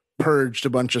purged a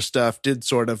bunch of stuff, did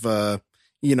sort of a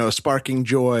sparking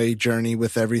joy journey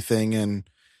with everything and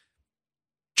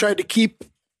tried to keep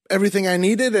everything I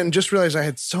needed, and just realized I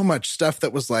had so much stuff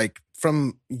that was like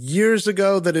from years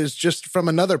ago that is just from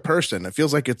another person. It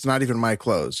feels like it's not even my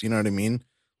clothes. You know what I mean?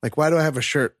 Like, why do I have a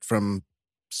shirt from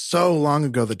so long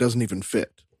ago that doesn't even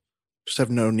fit? Just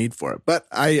have no need for it. But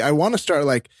I want to start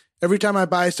like every time I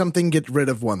buy something, get rid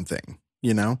of one thing,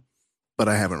 but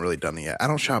I haven't really done it yet. I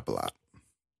don't shop a lot.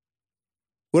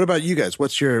 What about you guys?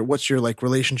 What's your like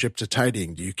relationship to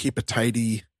tidying? Do you keep a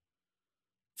tidy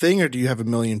thing or do you have a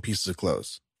million pieces of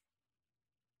clothes?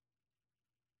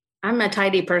 I'm a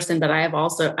tidy person, but I have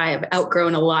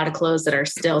outgrown a lot of clothes that are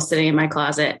still sitting in my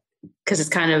closet because it's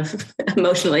kind of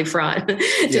emotionally fraught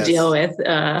to deal with,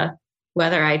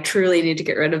 whether I truly need to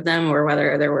get rid of them or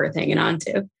whether they're worth hanging on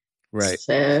to. Right.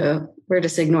 So we're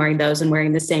just ignoring those and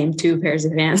wearing the same 2 pairs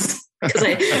of pants. Because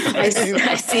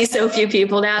I see so few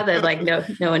people now that like no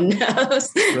one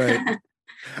knows. Right.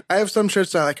 I have some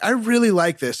shirts that are like, I really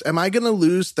like this. Am I going to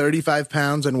lose 35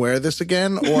 pounds and wear this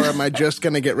again? Or am I just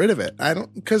going to get rid of it?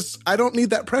 Because I don't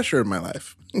need that pressure in my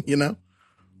life,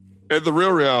 And the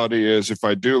real reality is, if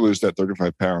I do lose that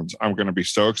 35 pounds, I'm going to be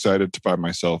so excited to buy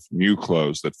myself new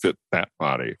clothes that fit that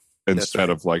body instead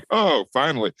of like, oh,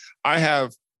 finally. I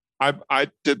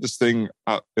did this thing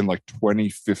in like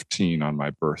 2015 on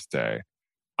my birthday.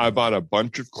 I bought a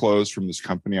bunch of clothes from this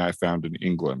company I found in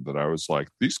England that I was like,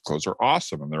 these clothes are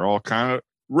awesome. And they're all kind of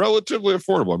relatively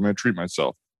affordable. I'm going to treat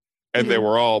myself. And they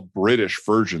were all British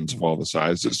versions of all the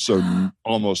sizes. So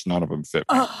almost none of them fit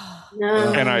me.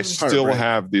 No. And I still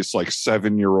have these like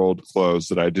 7-year-old clothes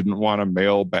that I didn't want to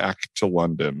mail back to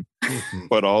London,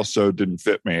 but also didn't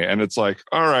fit me. And it's like,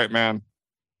 all right, man,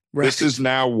 this is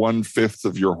now 1/5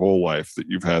 of your whole life that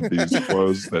you've had these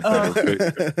clothes that never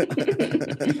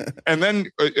fit. And then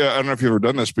I don't know if you've ever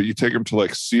done this, but you take them to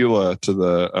like Sela, to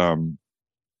the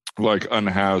like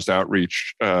unhoused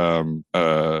outreach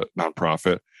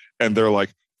nonprofit. And they're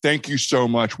like, thank you so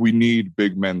much. We need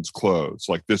big men's clothes.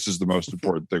 Like, this is the most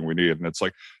important thing we need. And it's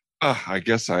like, I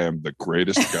guess I am the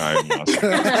greatest guy in Los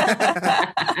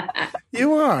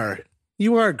Angeles.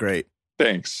 You are great.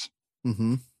 Thanks.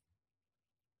 Mm-hmm.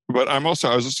 But I was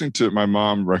listening to, my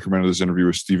mom recommended this interview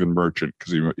with Stephen Merchant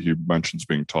because he mentions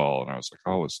being tall. And I was like,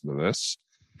 I'll listen to this.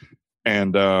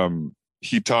 And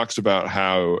he talks about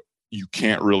how you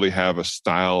can't really have a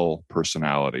style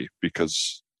personality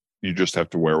because you just have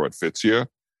to wear what fits you.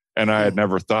 And I had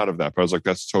never thought of that, but I was like,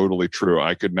 that's totally true.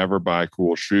 I could never buy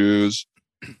cool shoes.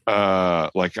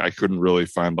 Like I couldn't really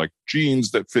find like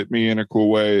jeans that fit me in a cool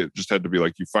way. It just had to be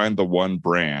like, you find the one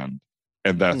brand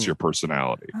and that's your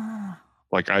personality.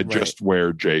 Like I just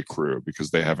wear J. Crew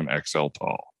because they have an XL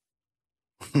tall.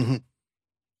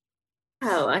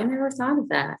 Oh, I never thought of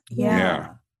that. Yeah,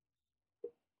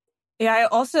 I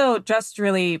also dressed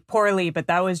really poorly, but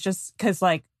that was just because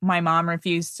like my mom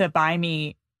refused to buy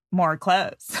me more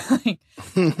clothes. Like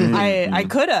I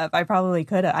could have. I probably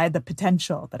could have. I had the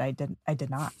potential, but I did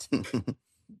not.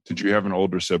 Did you have an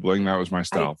older sibling? That was my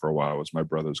style for a while, was my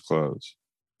brother's clothes.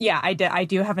 Yeah, I did. I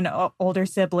do have an older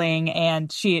sibling,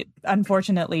 and she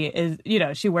unfortunately is,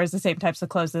 she wears the same types of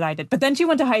clothes that I did. But then she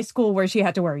went to high school where she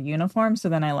had to wear a uniform. So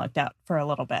then I lucked out for a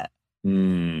little bit.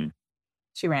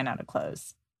 She ran out of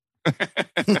clothes.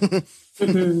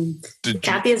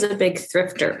 Kathy is a big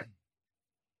thrifter.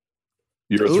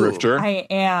 You're a thrifter? I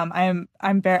am.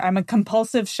 I'm a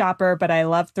compulsive shopper, but I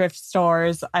love thrift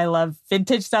stores. I love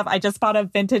vintage stuff. I just bought a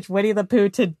vintage Winnie the Pooh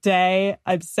today.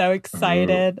 I'm so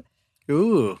excited.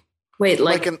 Ooh. Wait,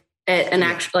 like an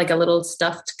actual, like a little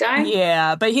stuffed guy?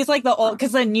 Yeah, but he's like the old,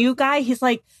 because the new guy, he's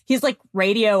like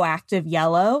radioactive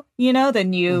yellow, the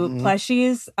new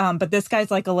plushies. But this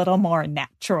guy's like a little more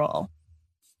natural.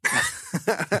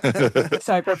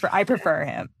 So I prefer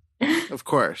him. Of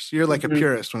course. You're like a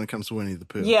purist when it comes to Winnie the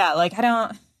Pooh. Yeah, like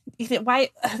why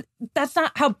that's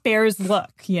not how bears look,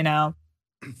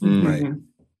 Right.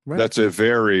 That's a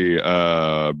very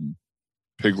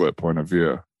Piglet point of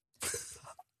view.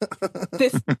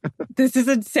 This is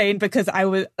insane because I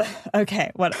was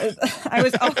I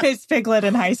was always Piglet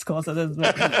in high school, so this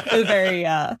is very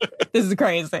this is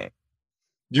crazy.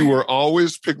 You were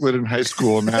always Piglet in high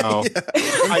school. Now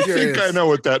I think I know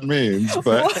what that means,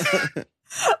 but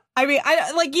I mean,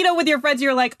 I like, with your friends,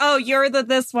 you're like, oh, you're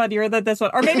this one,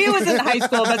 or maybe it was in high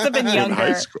school. Must have been younger.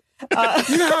 High school.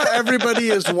 You know how everybody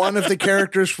is one of the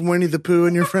characters from Winnie the Pooh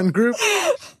in your friend group?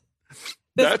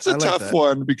 That's a tough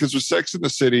one because with Sex and the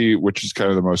City, which is kind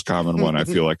of the most common one, I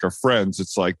feel like, of Friends,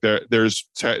 it's like there's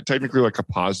technically like a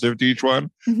positive to each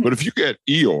one. But if you get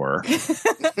Eeyore,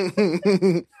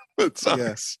 it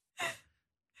sucks.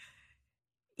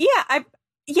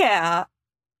 Yeah.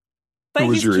 But who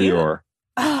was your cute. Eeyore?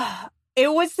 It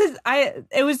was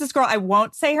this girl. I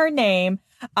won't say her name.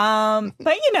 But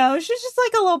she's just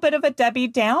like a little bit of a Debbie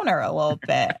Downer, a little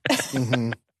bit.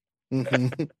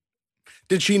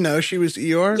 Did she know she was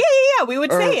Eeyore? Yeah. We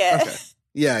would say it. Okay.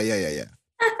 Yeah.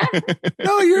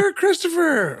 No, you're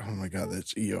Christopher. Oh my God,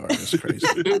 that's Eeyore. That's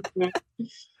crazy.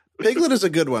 Piglet is a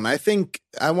good one. I think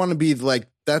I want to be like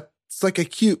that. It's like a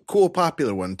cute, cool,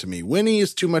 popular one to me. Winnie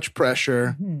is too much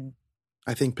pressure.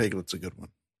 I think Piglet's a good one.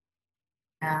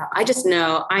 I just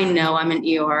know. I know I'm an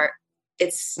Eeyore.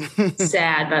 It's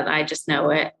sad, but I just know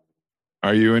it.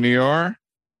 Are you an Eeyore?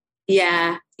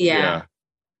 Yeah.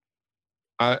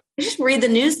 I just read the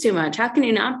news too much. How can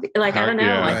you not be like? I don't know.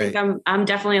 Yeah, I think I'm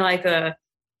definitely like I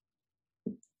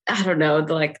don't know,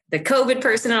 like the COVID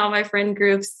person in all my friend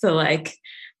groups. So like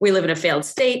we live in a failed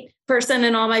state person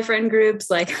in all my friend groups.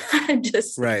 Like I'm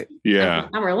just I'm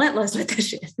relentless with this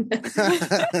shit.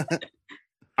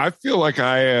 I feel like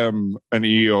I am an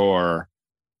Eeyore,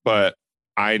 but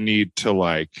I need to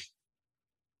like,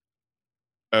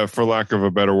 for lack of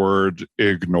a better word,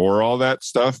 ignore all that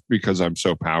stuff because I'm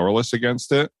so powerless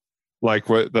against it. Like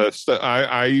what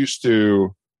I used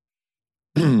to,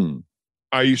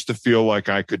 I used to feel like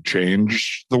I could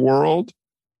change the world.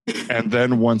 And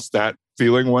then once that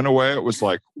feeling went away, it was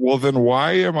like, well, then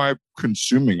why am I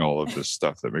consuming all of this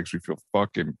stuff that makes me feel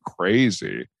fucking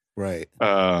crazy? Right.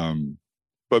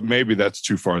 But maybe that's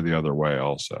too far the other way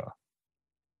also.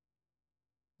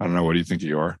 I don't know. What do you think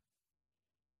you are?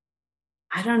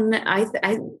 I don't know.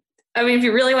 I mean, if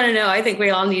you really want to know, I think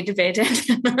we all need to pay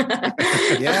attention.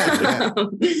 Yeah.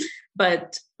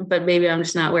 But maybe I'm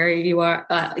just not where you are.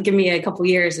 Give me a couple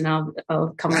years and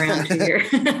I'll come around to your.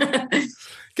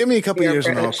 Give me a couple years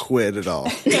and I'll quit it all.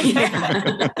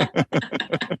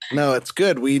 No, it's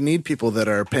good. We need people that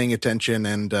are paying attention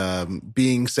and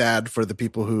being sad for the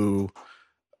people who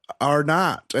are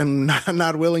not and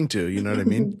not willing to. You know what I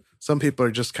mean? Some people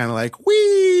are just kind of like,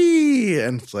 wee,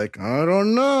 and it's like, I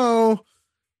don't know.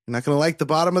 You're not going to like the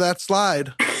bottom of that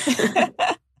slide.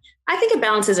 I think it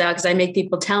balances out because I make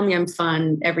people tell me I'm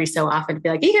fun every so often to be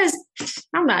like, you guys,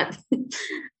 I'm not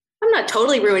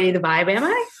totally ruining the vibe, am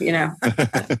I? You know,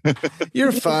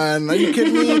 you're fun. Are you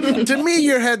kidding me? To me,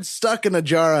 your head's stuck in a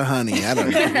jar of honey. I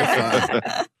don't know. You're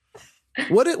fun.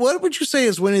 What would you say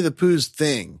is Winnie the Pooh's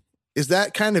thing? Is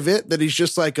that kind of it? That he's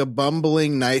just like a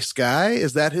bumbling nice guy?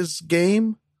 Is that his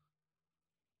game?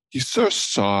 He's so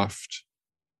soft.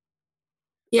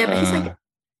 Yeah, but he's like,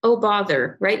 oh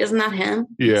bother, right? Isn't that him?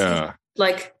 Yeah.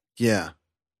 Like, yeah.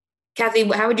 Kathy,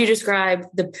 how would you describe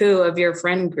the Pooh of your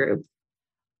friend group?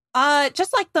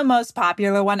 Just like the most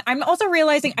popular one. I'm also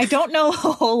realizing I don't know a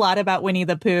whole lot about Winnie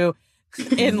the Pooh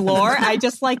in lore. I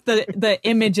just like the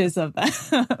images of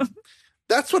them.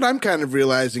 That's what I'm kind of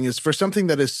realizing is for something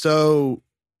that is so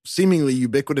seemingly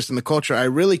ubiquitous in the culture, I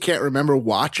really can't remember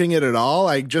watching it at all.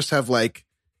 I just have like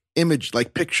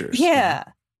pictures. Yeah.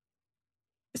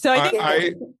 So I think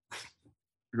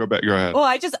go ahead. Well,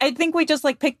 I think we just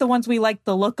like pick the ones we like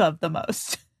the look of the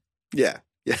most. Yeah.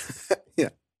 Yeah. Yeah.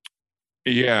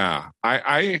 Yeah.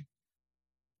 I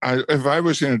if I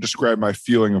was going to describe my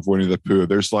feeling of Winnie the Pooh,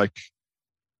 there's like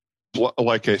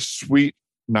a sweet,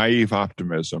 naive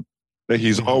optimism that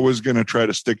he's always going to try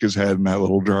to stick his head in that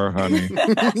little jar of honey.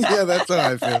 Yeah, that's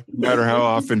how I feel. No matter how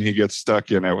often he gets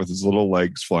stuck in it with his little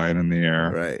legs flying in the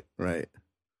air. Right.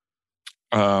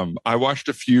 I watched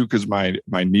a few because my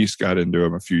niece got into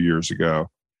him a few years ago.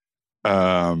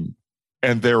 And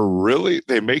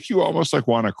they make you almost like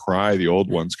want to cry, the old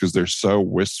ones, because they're so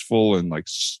wistful and like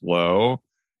slow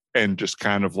and just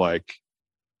kind of like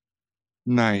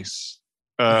nice.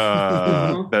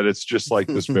 That it's just like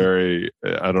this very,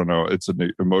 I don't know, it's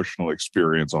an emotional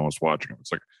experience almost watching them.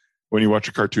 It's like when you watch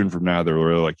a cartoon from now, they're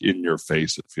really like in your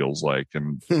face, it feels like,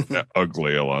 and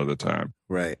ugly a lot of the time.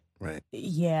 Right.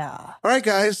 Yeah. All right,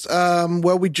 guys.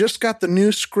 Well, we just got the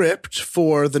new script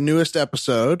for the newest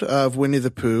episode of Winnie the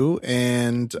Pooh.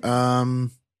 And,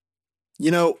 down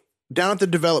at the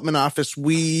development office,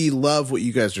 we love what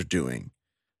you guys are doing.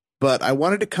 But I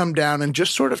wanted to come down and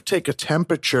just sort of take a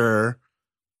temperature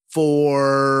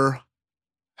for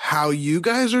how you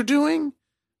guys are doing.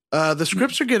 The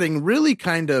scripts are getting really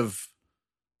kind of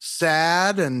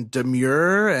sad and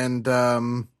demure and,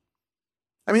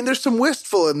 there's some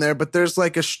wistful in there, but there's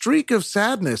like a streak of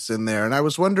sadness in there. And I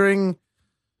was wondering,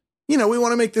 we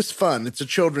want to make this fun. It's a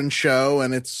children's show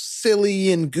and it's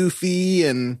silly and goofy.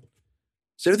 And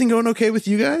is everything going okay with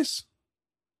you guys?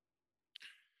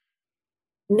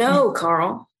 No,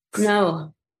 Carl.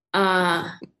 No.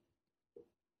 I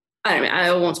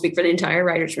won't speak for the entire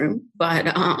writer's room, but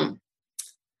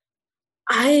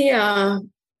I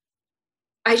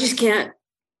just can't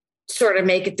sort of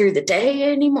make it through the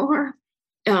day anymore.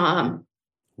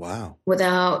 Wow.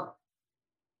 Without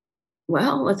a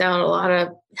lot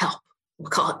of help.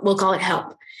 We'll call it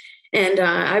help. And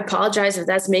I apologize if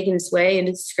that's making its way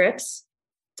into the scripts,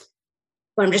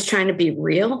 but I'm just trying to be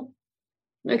real.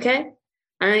 Okay.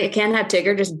 I can't have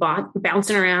Tigger just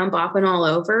bouncing around, bopping all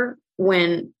over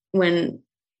when the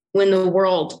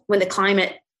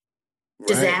climate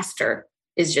disaster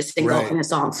is just engulfing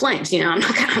us all in flames. I'm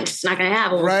just not going to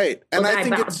have a guy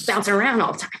bouncing around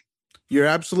all the time. You're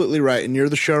absolutely right. And you're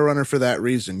the showrunner for that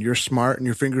reason. You're smart and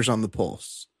your finger's on the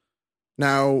pulse.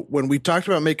 Now, when we talked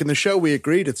about making the show, we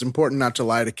agreed it's important not to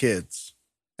lie to kids.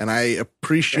 And I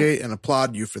appreciate and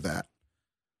applaud you for that.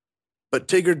 But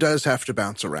Tigger does have to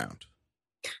bounce around.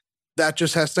 That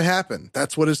just has to happen.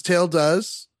 That's what his tail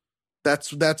does.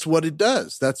 That's what it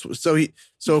does.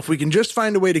 So if we can just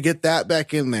find a way to get that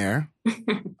back in there,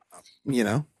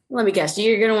 Let me guess.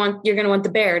 You're gonna want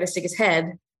the bear to stick his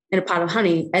head in a pot of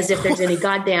honey as if there's any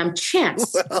goddamn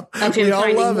chance of him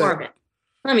finding more of it.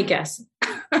 Let me guess.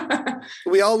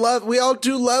 We all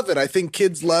do love it. I think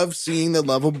kids love seeing the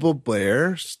lovable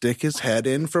bear stick his head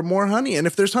in for more honey. And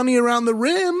if there's honey around the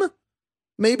rim,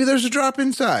 maybe there's a drop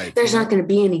inside. There's not going to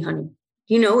be any honey.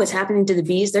 You know what's happening to the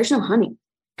bees? There's no honey.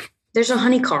 There's no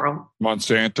honey, Carl.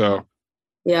 Monsanto.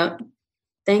 Yeah.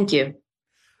 Thank you.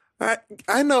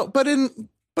 I know, but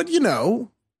you know.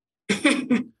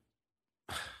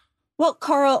 Well,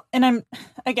 Carl, and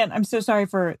I'm so sorry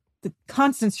for the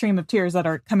constant stream of tears that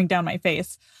are coming down my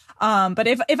face. But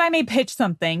if I may pitch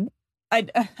something,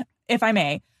 if I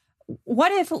may,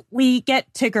 what if we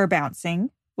get Tigger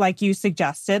bouncing like you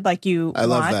suggested, like you I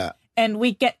love that. And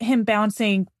we get him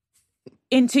bouncing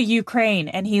into Ukraine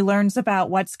and he learns about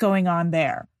what's going on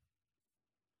there.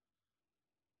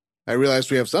 I realize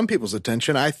we have some people's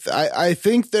attention. I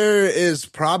think there is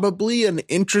probably an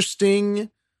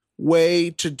interesting way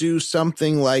to do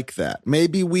something like that.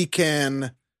 Maybe we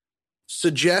can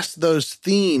suggest those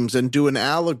themes and do an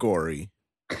allegory.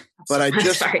 But I'm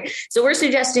sorry. So we're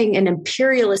suggesting an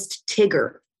imperialist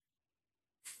Tigger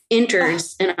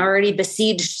enters an already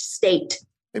besieged state.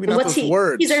 Maybe not those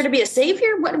words. He's there to be a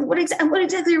savior? What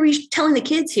exactly are we telling the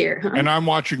kids here? Huh? And I'm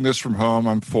watching this from home.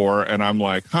 I'm 4, and I'm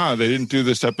like, they didn't do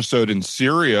this episode in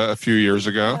Syria a few years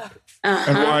ago.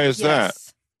 And why is that?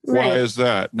 Why is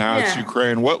that? Now it's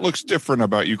Ukraine. What looks different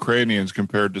about Ukrainians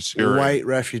compared to Syria? White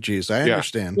refugees. I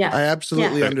understand. Yeah. I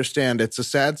absolutely understand. It's a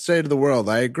sad state of the world.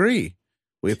 I agree.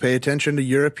 We pay attention to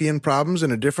European problems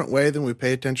in a different way than we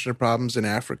pay attention to problems in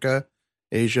Africa,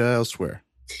 Asia, elsewhere.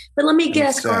 But let me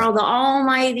guess, Carl, the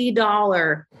almighty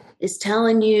dollar is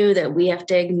telling you that we have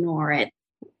to ignore it.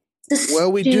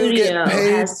 We do get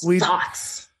paid.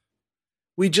 Thoughts.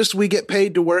 We get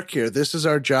paid to work here. This is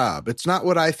our job. It's not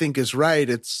what I think is right.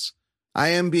 I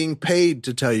am being paid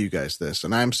to tell you guys this.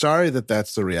 And I'm sorry that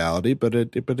that's the reality, but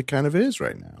it kind of is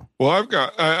right now. Well,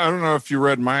 I don't know if you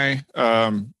read my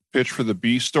pitch for the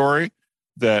bee story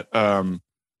that Rue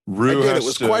I did. It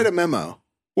was quite a memo.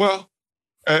 Well,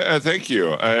 thank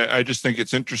you. I just think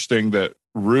it's interesting that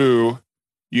Rue,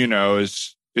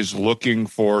 is looking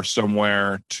for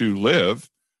somewhere to live,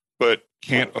 but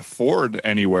can't afford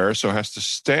anywhere, so has to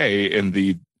stay in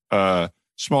the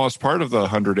smallest part of the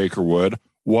 100-acre wood,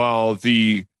 while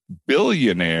the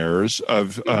billionaires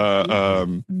of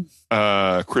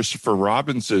Christopher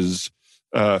Robinson's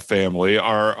family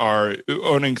are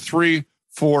owning 3,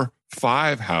 4,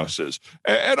 5 houses.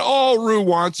 And all Rue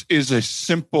wants is a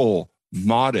simple,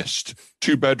 modest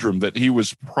 2-bedroom that he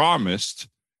was promised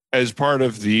as part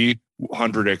of the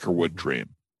 100-acre wood dream.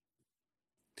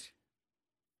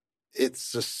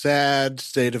 It's a sad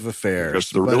state of affairs. Because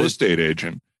the real estate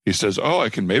agent, he says, I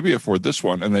can maybe afford this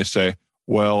one. And they say,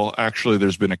 well, actually,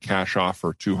 there's been a cash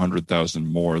offer, $200,000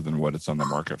 more than what it's on the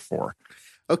market for.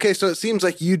 Okay, so it seems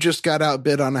like you just got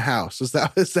outbid on a house. Is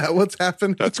that what's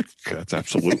happened? That's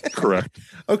absolutely correct.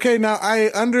 Okay, now I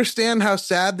understand how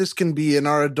sad this can be in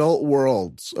our adult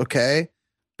worlds, okay?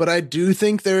 But I do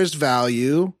think there is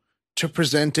value to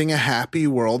presenting a happy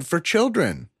world for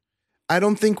children. I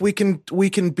don't think we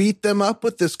can beat them up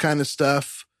with this kind of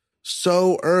stuff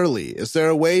so early. Is there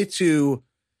a way to,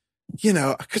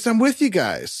 because I'm with you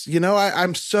guys,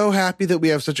 I'm so happy that we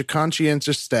have such a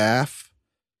conscientious staff.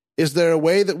 Is there a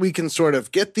way that we can sort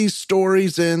of get these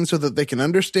stories in so that they can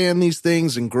understand these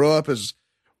things and grow up as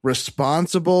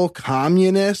responsible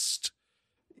communist,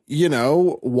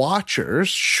 watchers?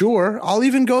 Sure, I'll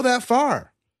even go that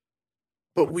far.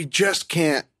 But we just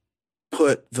can't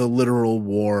put the literal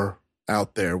war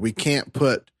out there. We can't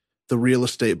put the real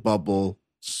estate bubble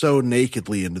so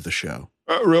nakedly into the show.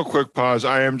 Real quick pause.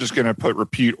 I am just going to put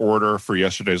repeat order for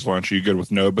yesterday's lunch. Are you good with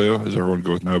Nobu? Is everyone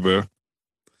good with Nobu?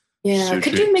 Yeah. Sushi.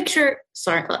 Could you make sure?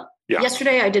 Sorry. Yeah.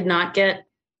 Yesterday I did not get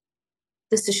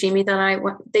the sashimi that I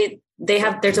want. They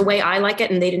have. There's a way I like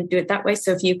it, and they didn't do it that way.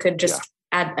 So if you could just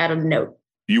add a note.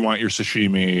 You want your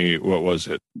sashimi? What was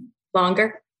it?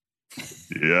 Longer.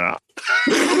 Yeah.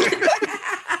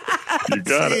 You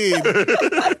got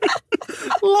it.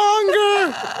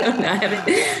 Longer.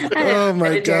 Oh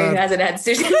my God. Hasn't had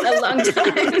sushi in a long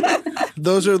time.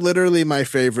 Those are literally my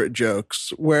favorite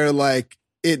jokes where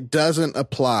it doesn't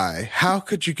apply. How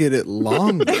could you get it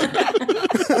longer?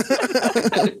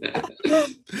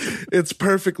 It's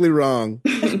perfectly wrong.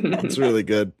 It's really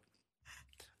good.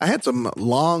 I had some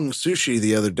long sushi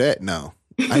the other day. No,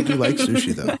 I do like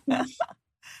sushi though.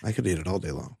 I could eat it all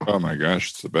day long. Oh my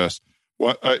gosh, it's the best.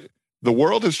 The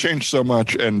world has changed so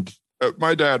much, and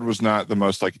my dad was not the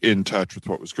most in touch with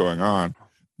what was going on.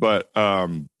 But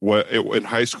in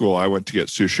high school, I went to get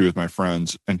sushi with my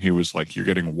friends, and he was like, "You're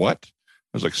getting what?"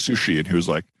 I was like, "Sushi," and he was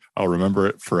like, "I'll remember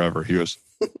it forever." He goes,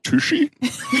 "Sushi?"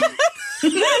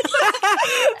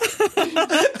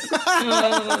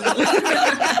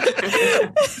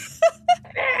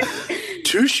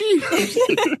 Tushy?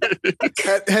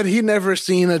 had he never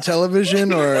seen a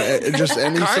television or just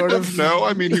any kind sort of? No,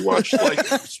 I mean, he watched like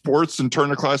sports and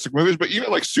Turner Classic Movies, but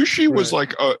even like Sushi was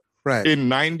like in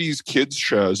 90s kids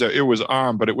shows. It was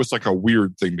on, but it was like a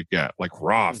weird thing to get, like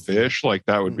raw fish. Like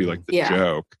that would be like the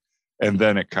joke. And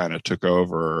then it kind of took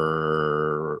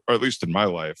over, or at least in my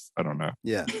life. I don't know.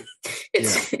 Yeah.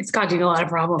 It's causing a lot of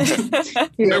problems. It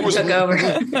took over.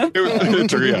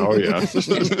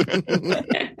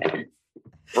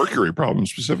 Mercury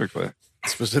problems specifically.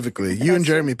 You and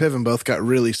Jeremy Piven both got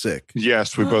really sick.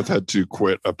 Yes, we both had to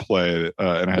quit a play,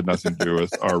 and it had nothing to do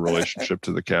with our relationship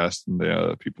to the cast and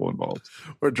the people involved,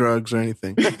 or drugs or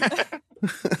anything. Did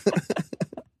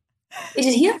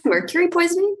he have mercury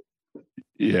poisoning?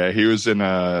 Yeah, he was in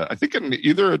I think he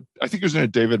was in a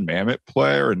David Mamet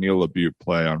play or a Neil LaBute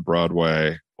play on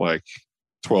Broadway like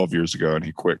 12 years ago, and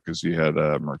he quit because he had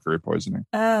mercury poisoning.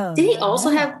 Oh, did he also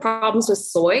have problems with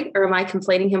soy, or am I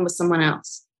conflating him with someone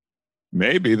else?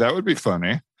 Maybe that would be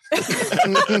funny.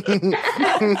 That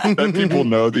people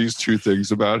know these two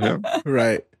things about him.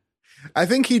 Right. I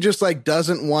think he just like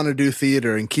doesn't want to do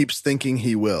theater and keeps thinking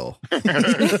he will. You know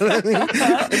what I mean?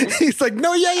 He's like,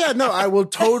 no, I will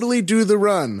totally do the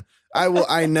run.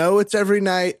 I know it's every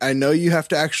night. I know you have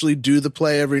to actually do the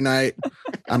play every night.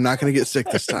 I'm not going to get sick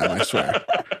this time, I swear.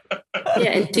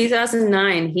 Yeah, in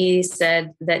 2009, he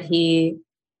said that he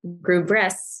grew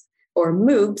breasts or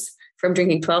moobs from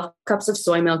drinking 12 cups of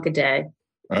soy milk a day.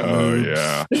 Oh,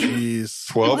 yeah. Jeez.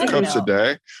 12 cups a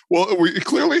day? Well,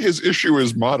 clearly his issue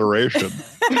is moderation.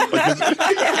 The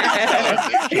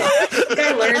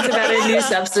guy learns about a new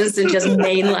substance and just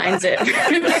mainlines it.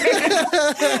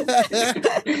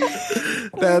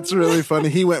 That's really funny.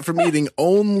 He went from eating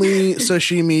only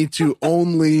sashimi to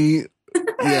only...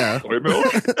 Yeah. Soy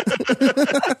milk?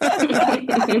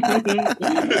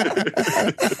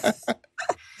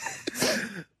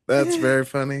 That's very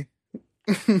funny.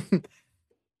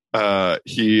 I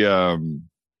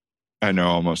know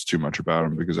almost too much about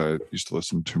him because I used to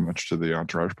listen too much to the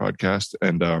Entourage podcast.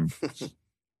 And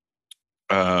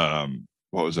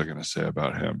what was I going to say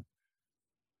about him?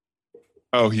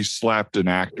 Oh, he slapped an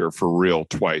actor for real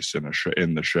twice in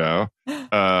the show.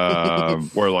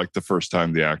 Where like the first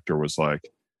time the actor was like,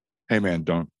 "Hey man,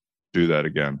 don't do that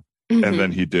again." Mm-hmm. And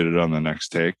then he did it on the next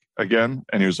take again.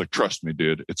 And he was like, "Trust me,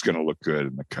 dude, it's going to look good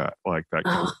in the cut," like that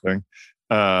kind of thing.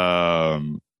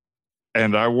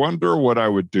 And I wonder what I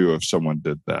would do if someone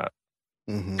did that.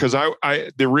 Because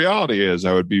the reality is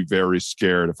I would be very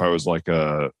scared if I was like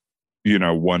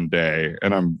one day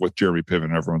and I'm with Jeremy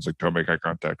Piven, everyone's like, don't make eye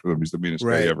contact with him. He's the meanest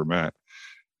guy you ever met.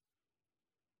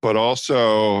 But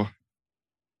also,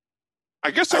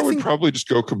 I guess I would probably just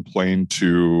go complain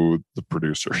to the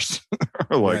producers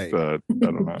or like I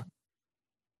don't know.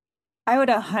 I would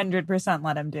 100%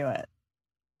 let him do it.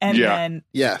 And then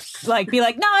like be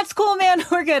like, no, it's cool, man.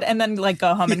 We're good. And then like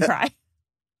go home and cry.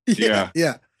 Yeah.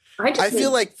 I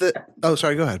feel like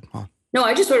sorry, go ahead. No,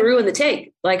 I just would ruin the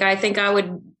take. Like, I think I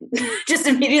would just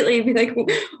immediately be like,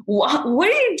 what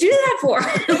do you do that for?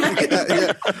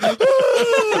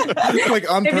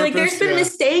 Like on purpose. Like, there's been a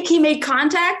mistake. He made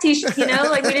contact. He,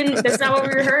 like we didn't, that's not what we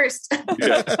rehearsed.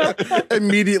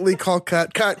 Immediately call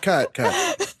cut.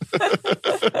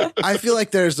 I feel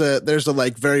like there's a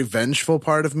like very vengeful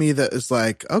part of me that is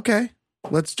like, okay,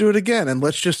 let's do it again and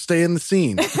let's just stay in the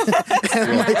scene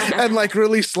and like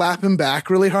really slap him back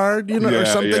really hard, or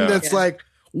something that's like,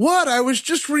 what? I was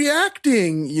just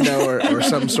reacting, or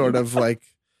some sort of like,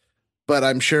 but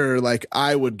I'm sure like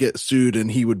I would get sued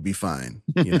and he would be fine,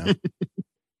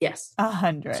 Yes.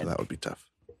 100. So that would be tough.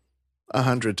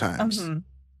 100 times. Mm-hmm.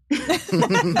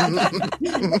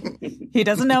 He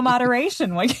doesn't know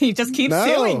moderation. Like he just keeps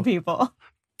suing people.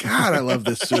 God, I love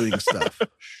this suing stuff.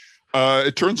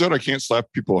 It turns out I can't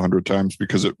slap people 100 times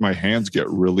because my hands get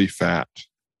really fat.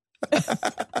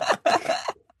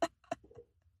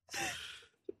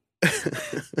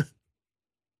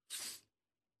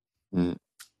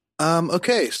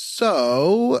 Okay,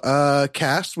 so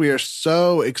cast, we are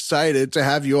so excited to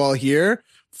have you all here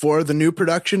for the new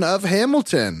production of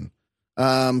Hamilton.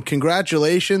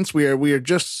 Congratulations. We are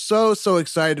just so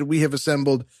excited. We have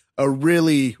assembled a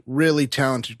really, really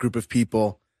talented group of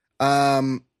people.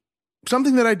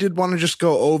 Something that I did want to just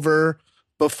go over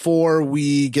before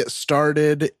we get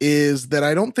started is that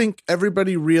I don't think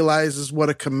everybody realizes what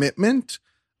a commitment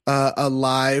a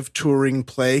live touring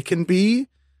play can be.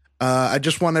 I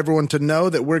just want everyone to know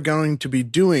that we're going to be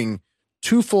doing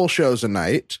 2 full shows a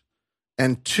night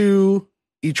and 2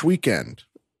 each weekend.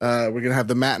 We're going to have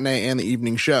the matinee and the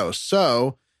evening show.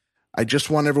 So I just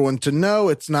want everyone to know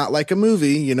it's not like a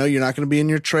movie. You know, you're not going to be in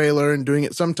your trailer and doing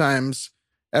it sometimes.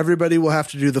 Everybody will have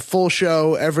to do the full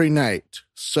show every night.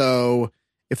 So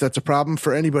if that's a problem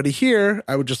for anybody here,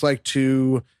 I would just like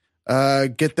to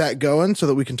get that going so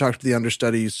that we can talk to the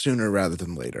understudies sooner rather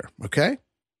than later. Okay?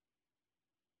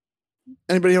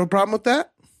 Anybody have a problem with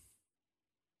that?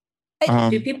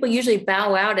 Do people usually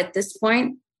bow out at this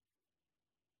point?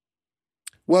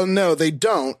 Well, no, they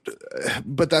don't.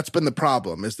 But that's been the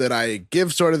problem, is that I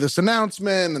give sort of this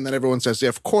announcement and then everyone says, yeah,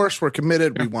 of course, we're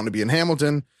committed. We want to be in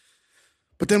Hamilton.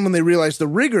 But then when they realize the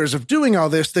rigors of doing all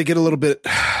this, they get a little bit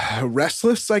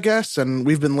restless, I guess. And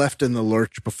we've been left in the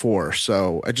lurch before.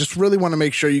 So I just really want to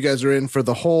make sure you guys are in for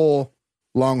the whole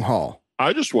long haul.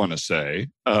 I just want to say,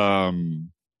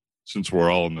 since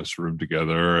we're all in this room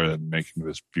together and making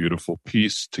this beautiful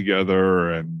piece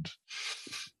together, and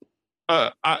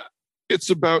it's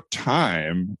about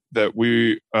time that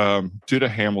we did a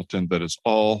Hamilton that is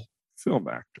all film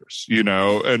actors, you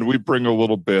know, and we bring a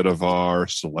little bit of our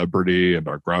celebrity and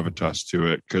our gravitas to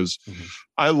it, because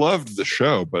I loved the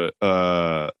show, but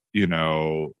you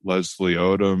know, Leslie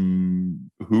Odom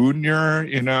Jr.,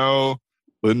 you know,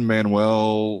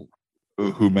 Lin-Manuel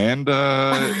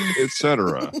Humanda,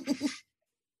 etc.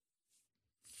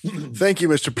 Thank you,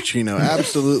 Mr. Pacino.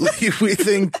 Absolutely.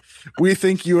 we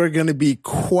think you are going to be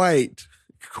quite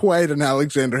an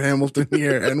Alexander Hamilton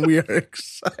here, and we are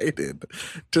excited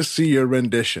to see your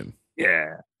rendition.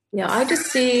 Yeah. Yeah, I just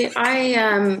see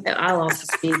I'll also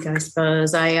speak, I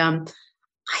suppose. I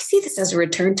see this as a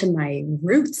return to my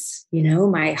roots, you know,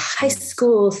 my high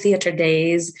school theater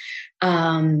days.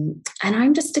 And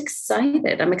I'm just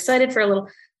excited. I'm excited for a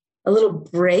little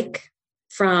break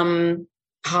from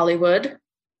Hollywood.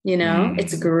 You know,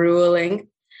 it's grueling.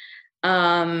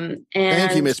 And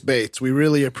thank you, Miss Bates. We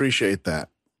really appreciate that.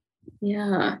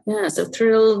 Yeah. So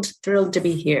thrilled to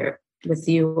be here with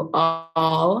you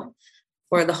all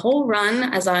for the whole run,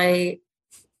 as I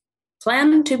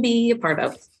plan to be a part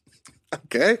of.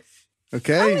 Okay.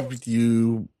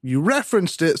 You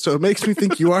referenced it, so it makes me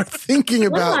think you are thinking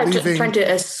about leaving. Trying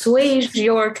to assuage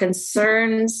your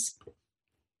concerns.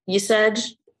 You said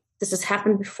this has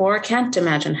happened before. Can't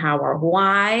imagine how or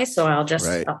why. So I'll just.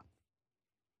 Right.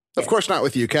 Of course, not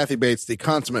with you, Kathy Bates, the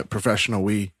consummate professional.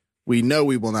 We know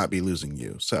we will not be losing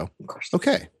you. So, of course.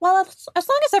 Okay. Well, as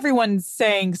long as everyone's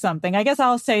saying something, I guess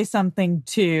I'll say something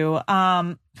too.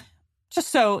 Just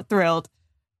so thrilled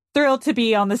to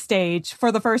be on the stage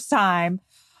for the first time.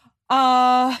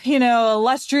 You know,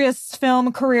 illustrious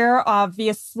film career,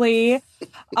 obviously.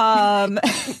 And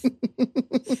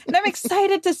I'm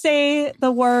excited to say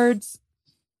the words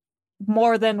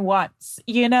more than once,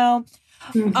 you know?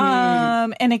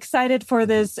 And excited for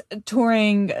this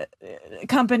touring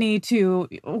company to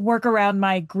work around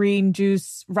my green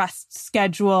juice rest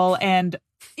schedule, and,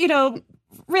 you know,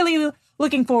 really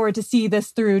looking forward to see this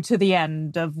through to the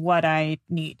end of what I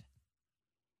need.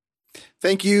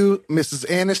 Thank you, Mrs.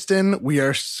 Aniston. We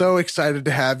are so excited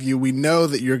to have you. We know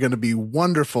that you're going to be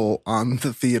wonderful on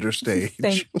the theater stage.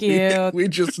 Thank you. We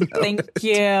just know Thank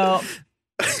you.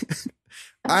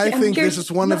 I think this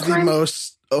is one of the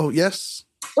most. Oh, yes.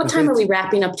 What time are we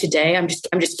wrapping up today? I'm just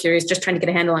curious, just trying to get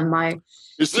a handle on my.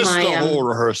 Is this the whole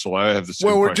rehearsal? I have the same.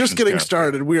 Well, we're just getting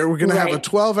started. We're going to have a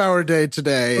 12-hour day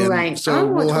today, and right. So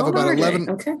we'll have about 11.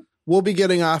 Day. Okay. We'll be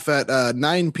getting off at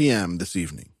 9 p.m. this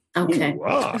evening. Okay. Ooh,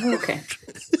 wow. Okay.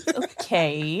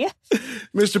 Okay.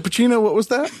 Mr. Pacino, what was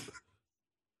that?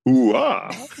 Ooh, ah.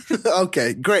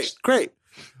 Okay, great.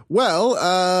 Well,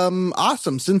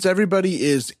 awesome. Since everybody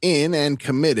is in and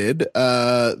committed,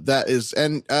 that is,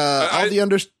 and all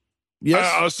the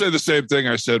yes, I'll say the same thing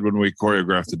I said when we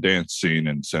choreographed the dance scene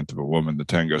in Scent of a Woman, the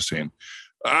tango scene.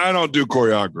 I don't do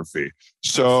choreography,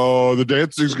 so the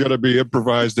dancing's going to be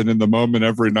improvised and in the moment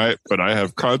every night. But I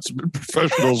have consummate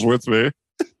professionals with me.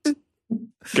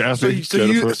 Kathy,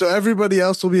 so everybody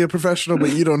else will be a professional,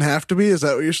 but you don't have to be. Is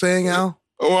that what you're saying, Al?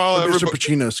 Well, Mr.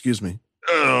 Pacino, excuse me.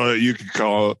 You can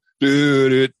call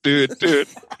Hey,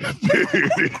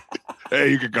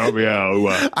 you can call me Al.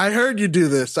 I heard you do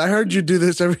this.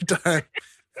 Every time.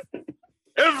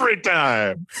 Every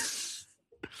time.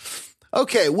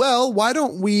 Okay, well, why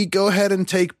don't we go ahead and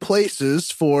take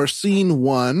places for scene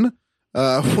 1?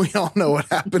 We all know what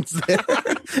happens there.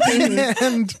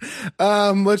 And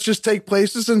let's just take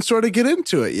places and sort of get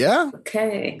into it, yeah?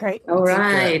 Okay. Great. All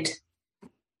right. Okay.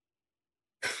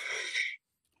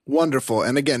 Wonderful.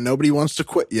 And again, nobody wants to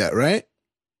quit yet, right?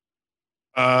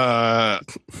 I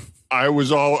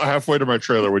was all halfway to my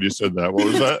trailer when you said that. What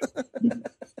was that?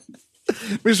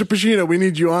 Mr. Pacino, we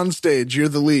need you on stage. You're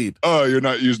the lead. Oh, you're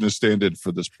not using a stand-in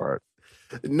for this part.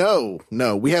 No.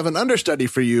 We have an understudy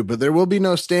for you, but there will be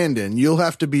no stand-in. You'll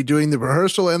have to be doing the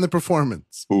rehearsal and the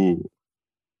performance. Ooh.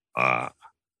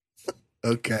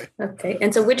 Okay. Okay.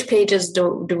 And so which pages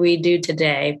do we do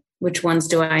today? Which ones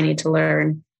do I need to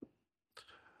learn?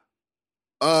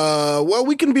 Well,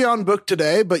 we can be on book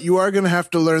today, but you are going to have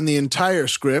to learn the entire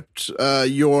script.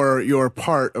 Your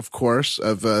part, of course,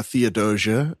 of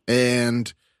Theodosia,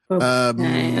 and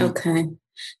okay.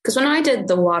 Because when I did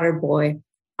The Water Boy,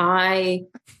 I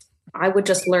would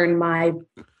just learn my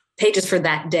pages for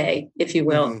that day, if you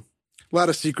will. A lot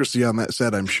of secrecy on that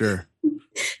set, I'm sure.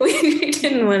 We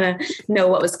didn't want to know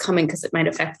what was coming because it might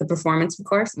affect the performance, of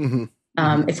course.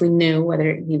 If we knew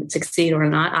whether he would succeed or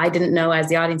not. I didn't know, as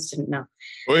the audience didn't know.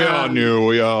 We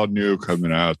all knew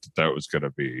coming out that was going to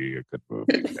be a good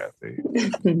movie,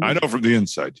 Kathy. I know from the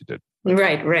inside you did.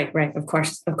 Right. Of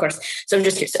course. So I'm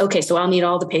just curious. Okay, so I'll need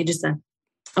all the pages then.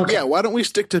 Okay. Yeah, why don't we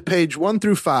stick to page 1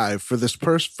 through 5 for this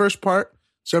first part?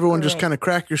 So everyone just kind of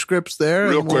crack your scripts there.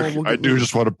 Real quick, I do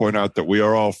just want to point out that we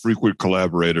are all frequent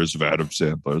collaborators of Adam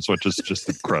Sandler, which is just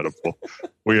incredible.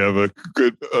 We have a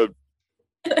good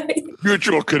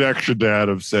mutual connection to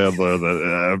Adam Sandler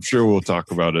that I'm sure we'll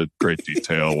talk about in great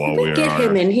detail while we are. Get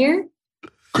him in here.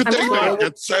 Could they not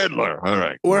get Sandler? All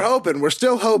right. We're hoping. We're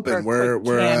still hoping. We're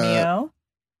cameo.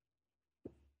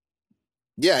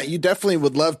 Yeah, you definitely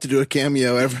would love to do a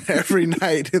cameo every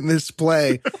night in this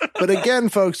play. But again,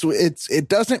 folks, it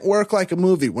doesn't work like a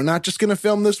movie. We're not just going to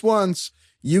film this once.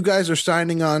 You guys are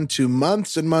signing on to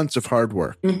months and months of hard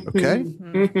work. Okay.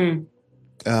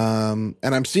 And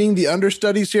I'm seeing the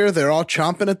understudies here. They're all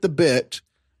chomping at the bit.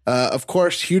 Of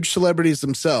course, huge celebrities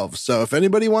themselves. So if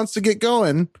anybody wants to get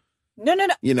going, no.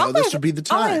 This would be the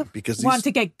time because want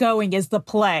to get going is the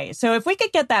play. So if we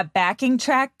could get that backing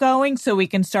track going so we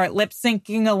can start lip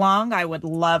syncing along, I would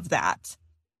love that.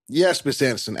 Yes, Miss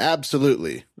Anderson.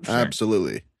 Absolutely. Sure.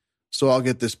 Absolutely. So I'll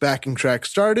get this backing track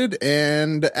started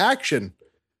and action.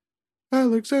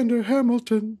 Alexander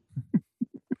Hamilton.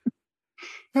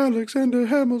 Alexander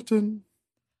Hamilton.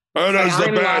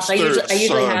 I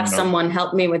usually have someone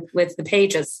help me with the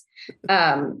pages.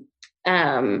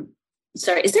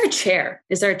 Sorry, is there a chair?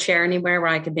 Is there a chair anywhere where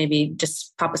I could maybe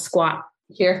just pop a squat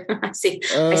here? I see.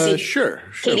 Sure.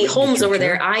 Katie Holmes over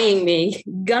there eyeing me,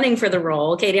 gunning for the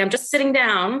role. Katie, I'm just sitting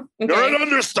down. Okay. You're an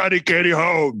understudy, Katie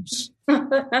Holmes.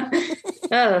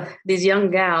 Oh, these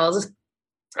young gals.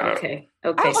 Okay.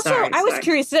 I was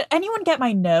curious, did anyone get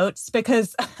my notes?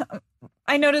 Because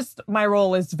I noticed my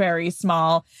role is very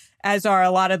small, as are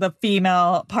a lot of the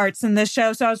female parts in this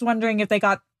show. So I was wondering if they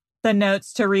got the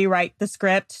notes to rewrite the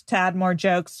script to add more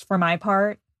jokes for my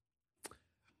part.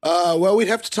 Well, we'd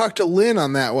have to talk to Lynn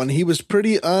on that one. He was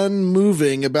pretty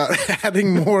unmoving about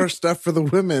adding more stuff for the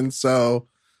women. So,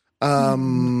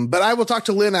 but I will talk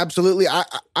to Lynn. Absolutely. I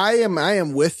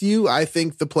am with you. I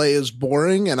think the play is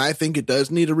boring and I think it does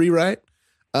need a rewrite.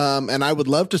 And I would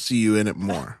love to see you in it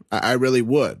more. I really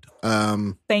would.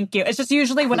 Thank you. It's just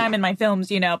usually when I'm in my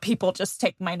films, people just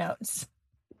take my notes.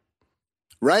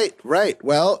 Right.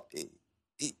 Well,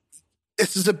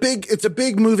 it's a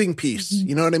big moving piece.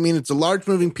 You know what I mean? It's a large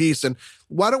moving piece. And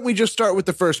why don't we just start with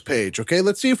the first page? Okay.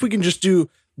 Let's see if we can just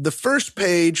do the first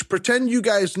page. Pretend you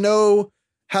guys know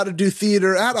how to do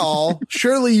theater at all.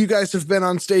 Surely you guys have been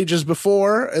on stages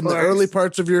before in the early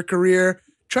parts of your career.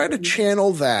 Try to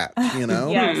channel that,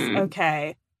 Yes.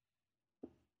 Okay.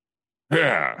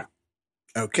 Yeah.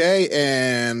 Okay.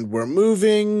 And we're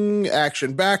moving.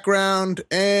 Action background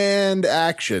and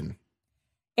action.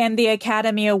 And the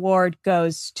Academy Award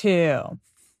goes to...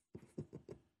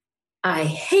 I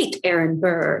hate Aaron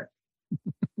Burr.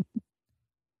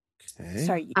 Okay.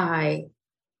 Sorry.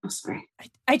 Sorry.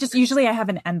 I just usually I have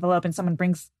an envelope and someone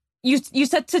brings... You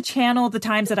said to channel the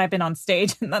times that I've been on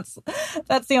stage, and that's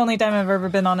the only time I've ever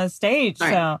been on a stage.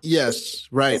 Right. So yes,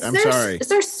 right. I'm sorry. Is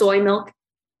there soy milk?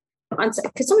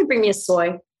 Could someone bring me a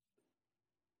soy?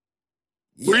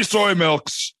 3 soy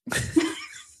milks.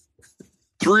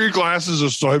 3 glasses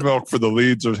of soy milk for the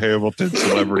leads of Hamilton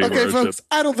celebrity version. Folks,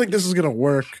 I don't think this is going to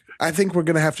work. I think we're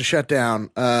going to have to shut down.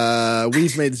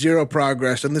 We've made zero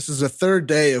progress, and this is the third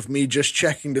day of me just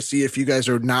checking to see if you guys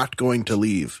are not going to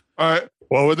leave. All right.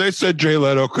 Well, when they said Jay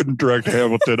Leno couldn't direct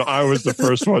Hamilton, I was the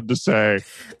first one to say,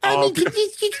 can you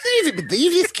even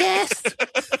believe this cast?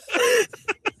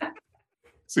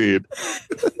 See it.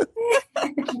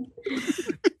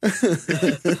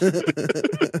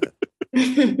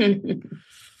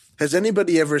 Has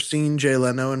anybody ever seen Jay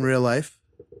Leno in real life?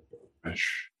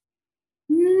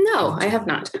 No, I have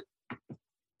not.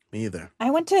 Me either.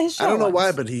 I went to his show. I don't know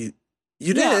why, but you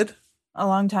did a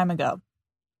long time ago.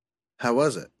 How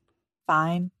was it?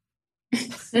 Fine.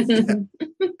 Being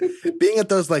at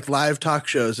those like live talk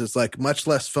shows is like much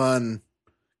less fun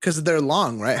because they're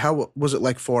long, right? How was it,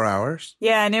 like 4 hours?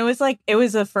 Yeah, and it was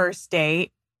a first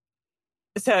date.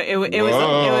 So it was a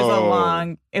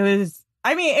long. It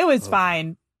was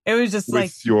fine. It was just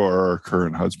with your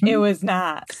current husband. It was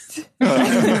not.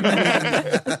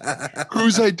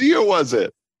 Whose idea was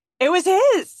it? It was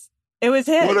his.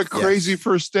 What a crazy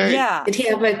first date. Yeah. Did he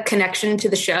have a connection to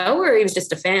the show, or he was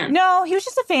just a fan? No, he was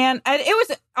just a fan. And it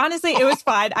was, honestly, it was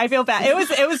fine. I feel bad. It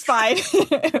was fine.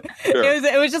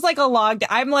 It was just like a long day.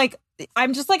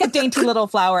 I'm just like a dainty little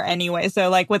flower anyway.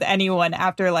 So like with anyone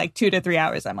after like 2 to 3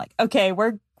 hours, I'm like, okay,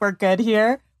 we're good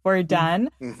here. We're done.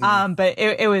 Mm-hmm. But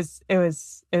it was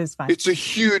fine. It's a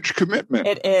huge commitment.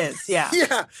 It is. Yeah.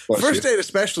 Yeah. First date,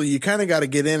 especially, you kind of got to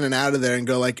get in and out of there and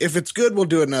go like, if it's good, we'll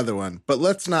do another one, but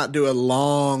let's not do a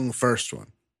long first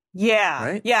one. Yeah.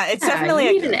 Right. Yeah. It's definitely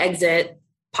you need an exit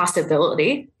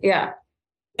possibility. Yeah.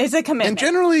 It's a commitment. And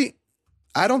generally,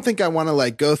 I don't think I want to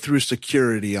like go through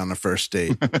security on a first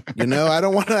date. You know, I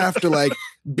don't want to have to like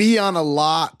be on a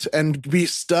lot and be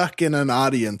stuck in an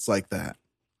audience like that.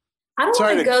 I don't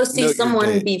want to go see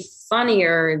someone be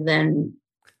funnier than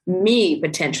me,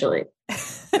 potentially.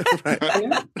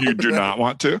 Right. You do not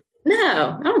want to?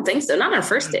 No, I don't think so. Not on a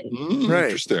first date. Right.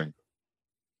 Interesting.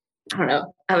 I don't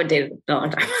know. I would date a long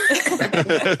time.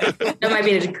 That might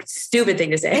be a stupid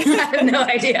thing to say. I have no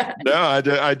idea. No,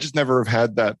 I just never have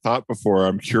had that thought before.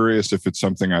 I'm curious if it's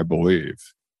something I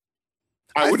believe.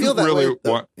 I wouldn't really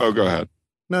want... Oh, go ahead.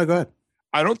 No, go ahead.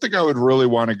 I don't think I would really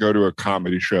want to go to a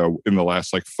comedy show in the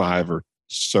last like 5 or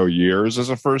so years as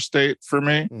a first date for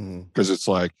me, because it's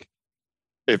like,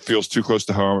 it feels too close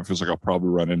to home. It feels like I'll probably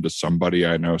run into somebody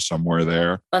I know somewhere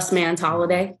there. Bus man's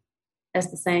holiday,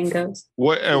 as the saying goes.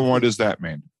 What does that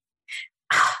mean?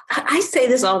 I say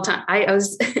this all the time.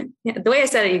 The way I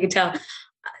said it, you can tell.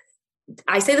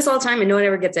 I say this all the time and no one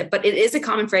ever gets it, but it is a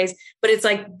common phrase, but it's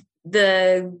like,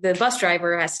 the bus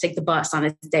driver has to take the bus on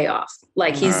his day off.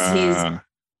 Like he's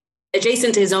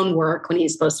adjacent to his own work when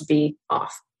he's supposed to be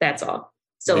off. That's all.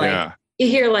 So like you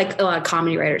hear like a lot of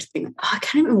comedy writers being like, I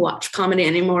can't even watch comedy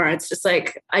anymore. It's just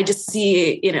like, I just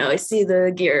see, I see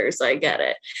the gears. I get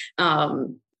it.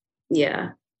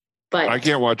 Yeah. But I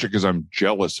can't watch it because I'm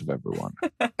jealous of everyone.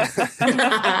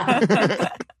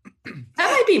 That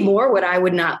might be more what I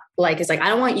would not like. Is like, I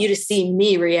don't want you to see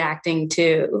me reacting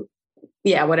to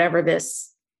whatever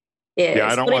this is. Yeah,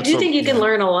 I do think you can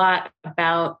learn a lot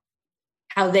about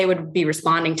how they would be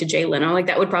responding to Jay Leno. Like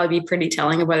that would probably be pretty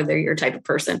telling of whether they're your type of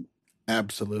person.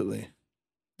 Absolutely.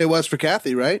 It was for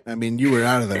Kathy, right? I mean, you were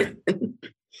out of there.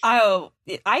 Oh,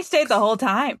 I stayed the whole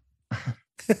time.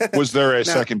 Was there a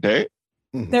second date?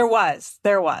 There was.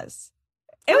 It was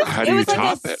like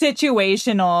a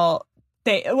situational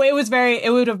thing.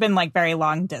 It would have been like very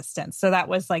long distance. So that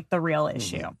was like the real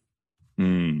issue.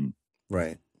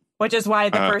 Right. Which is why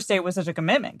the first date was such a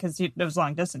commitment, because it was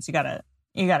long distance. You gotta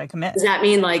commit. Does that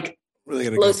mean like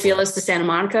Los Feliz to Santa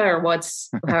Monica, or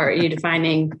how are you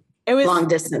defining long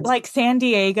distance? Like San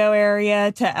Diego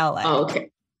area to LA. Oh,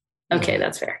 okay. Okay,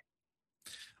 that's fair.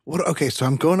 Okay, so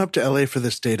I'm going up to LA for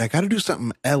this date. I got to do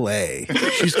something LA.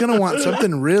 She's going to want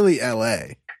something really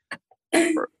LA.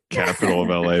 Capital of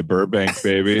LA, Burbank,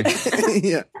 baby.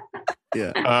 Yeah.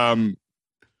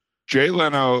 Jay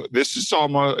Leno,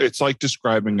 it's like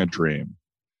describing a dream,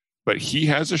 but he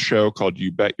has a show called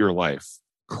You Bet Your Life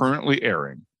currently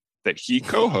airing that he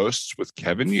co-hosts with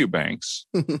Kevin Eubanks,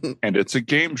 and it's a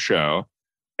game show.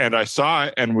 And I saw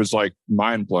it and was like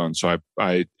mind blown. So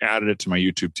I added it to my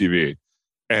YouTube TV,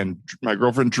 and my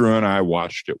girlfriend Drew and I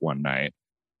watched it one night,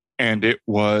 and it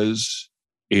was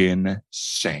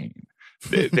insane.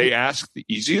 They ask the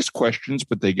easiest questions,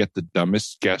 but they get the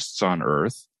dumbest guests on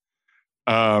earth.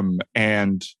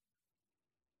 And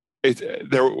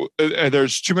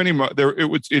there's too many.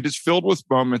 It is filled with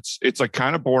moments. It's like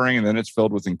kind of boring, and then it's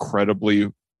filled with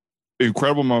incredible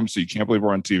moments that you can't believe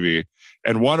are on TV.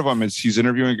 And one of them is he's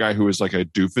interviewing a guy who is like a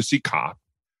doofusy cop,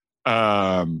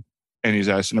 and he's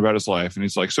asking about his life, and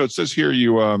he's like, "So it says here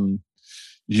you are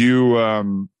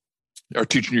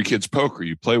teaching your kids poker.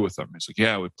 You play with them." He's like,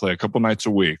 "Yeah, we play a couple nights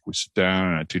a week. We sit down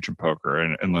and I teach them poker."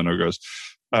 And Leno goes,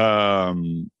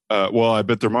 well, I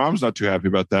bet their mom's not too happy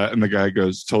about that. And the guy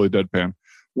goes totally deadpan,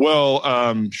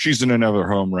 well, she's in another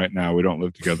home right now. We don't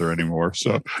live together anymore.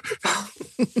 So, and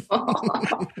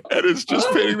it's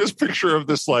just painting this picture of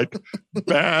this like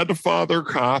bad father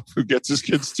cop who gets his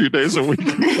kids 2 days a week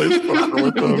and plays poker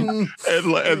with them.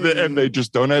 And they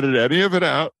just don't edit any of it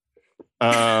out.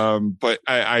 But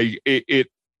it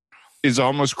is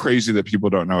almost crazy that people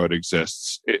don't know it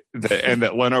exists. And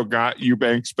that Leno got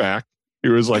Eubanks back He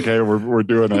was like, hey, we're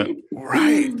doing it.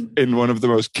 Right. In one of the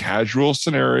most casual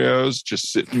scenarios,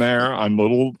 just sitting there on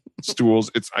little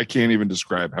stools. I can't even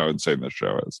describe how insane this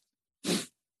show is.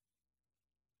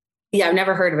 Yeah, I've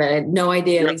never heard of it. I had no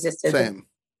idea it existed. Same.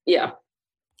 Yeah.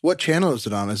 What channel is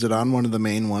it on? Is it on one of the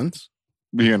main ones?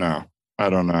 You know, I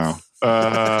don't know. You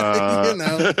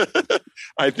know.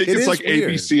 I think it's like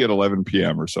weird. ABC at 11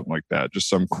 p.m. or something like that. Just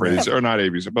some crazy, or not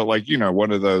ABC, but like, you know,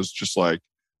 one of those just like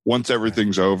once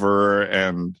everything's over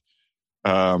and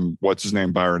what's his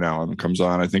name? Byron Allen comes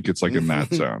on. I think it's like in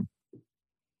that zone.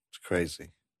 It's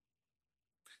crazy.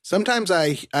 Sometimes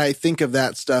I think of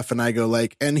that stuff and I go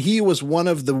like, and he was one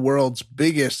of the world's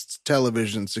biggest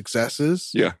television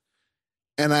successes. Yeah.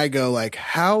 And I go like,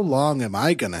 how long am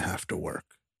I going to have to work?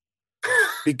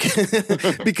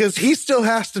 Because he still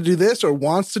has to do this or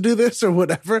wants to do this or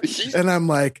whatever. And I'm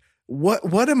like,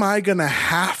 what am I going to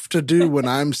have to do when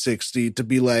I'm 60 to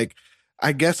be like,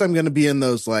 I guess I'm going to be in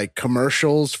those like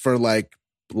commercials for like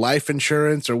life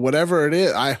insurance or whatever it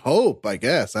is. I hope, I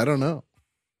guess. I don't know.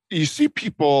 You see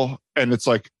people and it's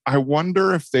like, I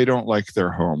wonder if they don't like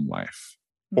their home life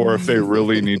or if they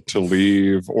really need to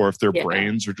leave or if their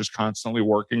brains are just constantly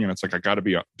working. And it's like, I got to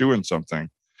be doing something.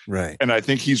 Right. And I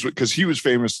think because he was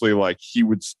famously like, he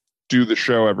would do the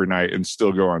show every night and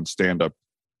still go on stand-up,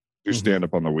 do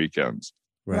stand-up on the weekends.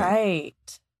 Right.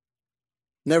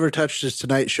 Never touched his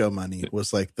Tonight Show money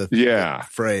was like the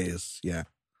phrase. Yeah.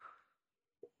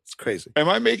 It's crazy. Am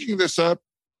I making this up?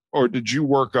 Or did you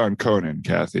work on Conan,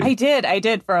 Kathy? I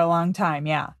did for a long time.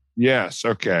 Yeah. Yes.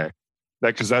 Okay.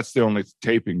 Because that's the only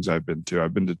tapings I've been to.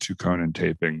 I've been to 2 Conan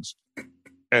tapings.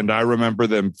 And I remember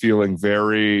them feeling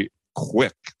very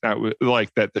quick. That was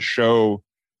like that the show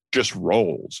just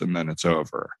rolls and then it's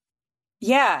over.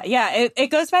 Yeah. Yeah. It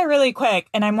goes by really quick.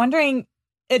 And I'm wondering,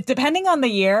 depending on the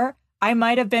year, I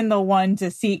might have been the one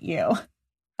to seat you.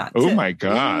 My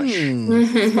gosh.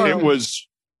 It was...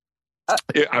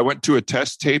 I went to a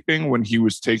test taping when he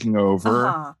was taking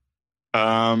over.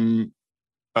 When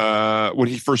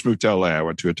he first moved to LA, I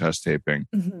went to a test taping,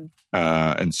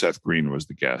 and Seth Green was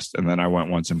the guest. And then I went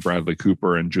once, and Bradley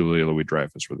Cooper and Julia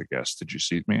Louis-Dreyfus were the guests. Did you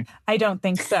seat me? I don't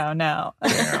think so. No,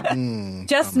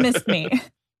 just missed me.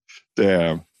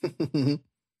 Damn.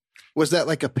 Was that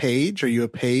like a page? Are you a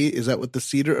page? Is that what the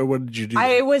seater, or what did you do?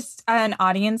 I was an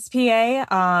audience PA,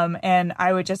 and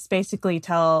I would just basically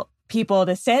tell people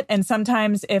to sit, and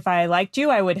sometimes if I liked you,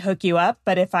 I would hook you up,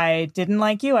 but if I didn't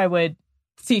like you, I would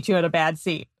seat you at a bad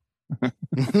seat.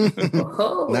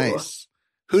 Nice.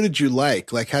 Who did you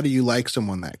like? Like, how do you like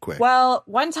someone that quick? Well,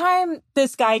 one time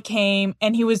this guy came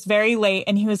and he was very late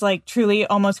and he was like truly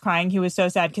almost crying. He was so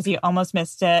sad because he almost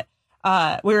missed it.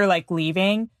 We were like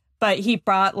leaving, but he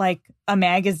brought like a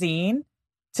magazine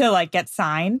to like get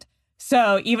signed.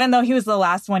 So even though he was the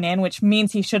last one in, which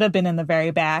means he should have been in the very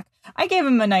back, I gave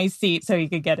him a nice seat so he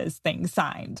could get his thing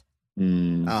signed.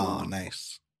 Oh,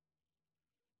 nice.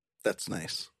 That's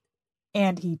nice.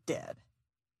 And he did.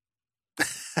 He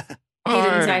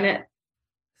didn't sign it.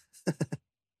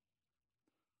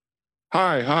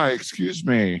 Hi, excuse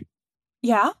me.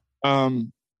 Yeah?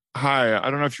 Hi,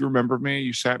 I don't know if you remember me.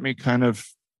 You sat me kind of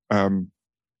in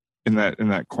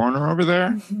that corner over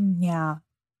there. Yeah.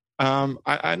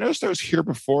 I noticed I was here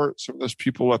before some of those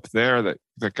people up there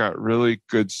that got really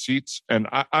good seats, and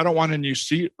I don't want a new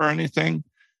seat or anything.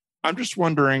 I'm just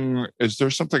wondering, is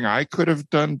there something I could have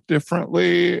done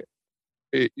differently?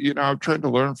 I'm trying to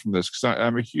learn from this because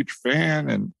I'm a huge fan.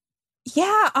 And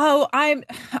yeah. Oh,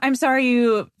 I'm sorry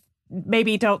you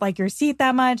maybe don't like your seat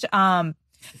that much.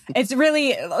 It's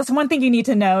one thing you need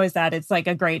to know is that it's like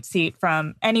a great seat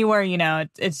from anywhere,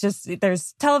 it's just,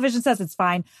 there's television sets, it's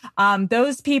fine.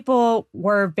 Those people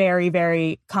were very,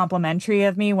 very complimentary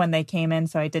of me when they came in.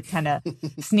 So I did kind of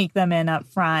sneak them in up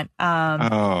front.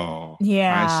 Yeah. I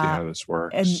see how this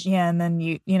works. And then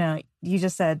you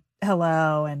just said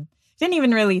hello and didn't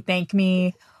even really thank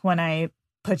me when I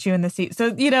put you in the seat.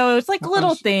 So, it's like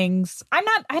little things. I'm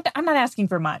not asking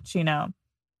for much,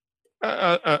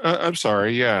 I'm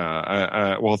sorry.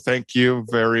 Yeah. Well, thank you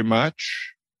very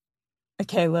much.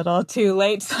 Okay, little too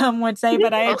late, some would say,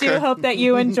 but I do hope that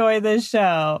you enjoy this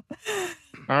show.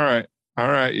 All right.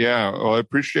 Yeah. Well, I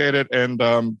appreciate it.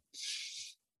 And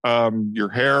your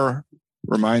hair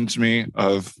reminds me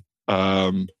of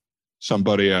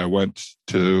somebody I went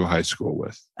to high school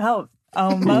with. Oh,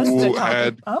 most who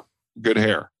had good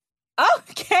hair.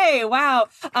 Okay, wow.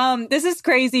 This is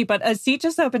crazy, but a seat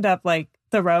just opened up like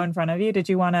the row in front of you. Did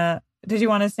you want to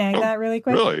snag that really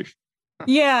quick? Really?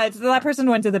 Yeah, that person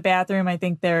went to the bathroom. I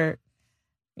think they're,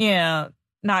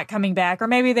 not coming back, or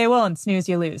maybe they will and snooze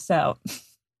you lose. So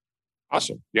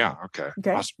awesome. Yeah. Okay.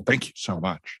 Awesome. Thank you so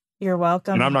much. You're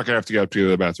welcome. And I'm not going to have to get up to go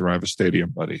to the bathroom. I have a Stadium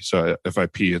Buddy. So if I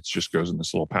pee, it just goes in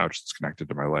this little pouch that's connected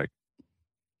to my leg.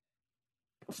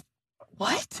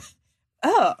 What?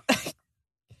 Oh.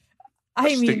 I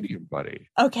mean, Stadium Buddy.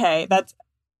 Okay, that's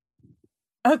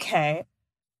okay.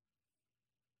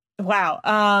 Wow.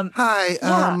 Hi.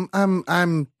 Yeah.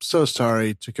 I'm so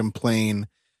sorry to complain.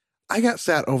 I got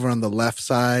sat over on the left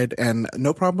side, and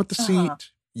no problem with the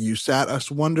seat. You sat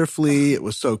us wonderfully.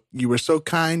 You were so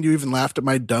kind. You even laughed at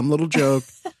my dumb little joke.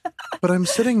 But I'm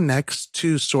sitting next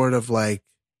to sort of like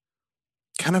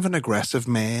kind of an aggressive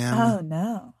man. Oh,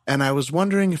 no. And I was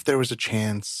wondering if there was a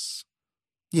chance,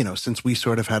 since we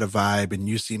sort of had a vibe and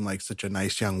you seem like such a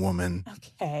nice young woman.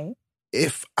 Okay.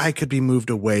 If I could be moved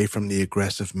away from the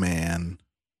aggressive man.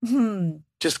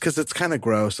 Just because it's kind of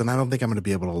gross and I don't think I'm going to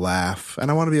be able to laugh. And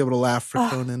I want to be able to laugh for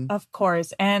Conan. Of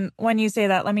course. And when you say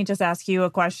that, let me just ask you a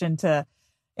question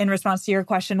in response to your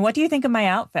question. What do you think of my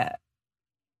outfit?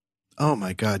 Oh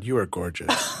my God, you are gorgeous.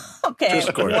 Okay.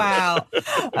 Gorgeous. Wow.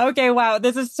 Okay. Wow.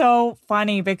 This is so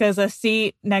funny because a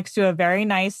seat next to a very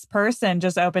nice person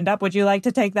just opened up. Would you like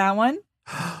to take that one?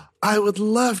 I would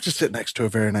love to sit next to a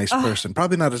very nice person.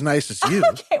 Probably not as nice as you.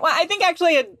 Okay. Well, I think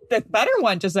actually the better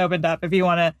one just opened up if you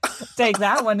want to take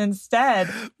that one instead.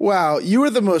 Wow. You are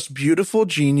the most beautiful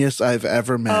genius I've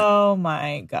ever met. Oh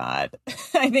my God.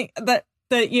 I think that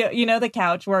the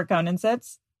couch where Conan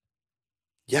sits.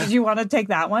 Yeah. Did you want to take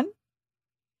that one?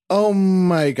 Oh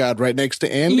my God, right next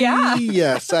to Andy? Yeah.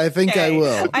 Yes, I think I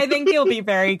will. I think you'll be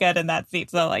very good in that seat.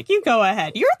 So you go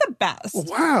ahead. You're the best.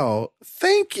 Wow.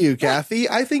 Thank you, Kathy.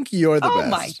 I think you're the best. Oh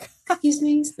my God. Excuse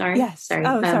me. Sorry. Yes.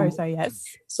 Sorry. Sorry. Yes.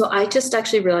 So I just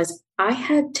actually realized I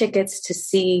had tickets to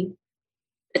see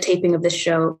a taping of this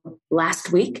show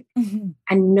last week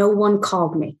and no one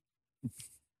called me.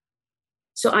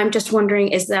 So I'm just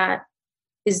wondering,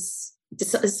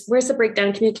 where's the breakdown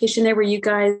in communication there? Were you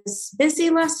guys busy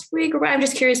last week? Or I'm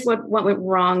just curious what went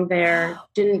wrong there.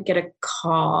 Didn't get a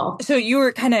call. So you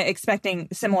were kind of expecting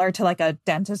similar to a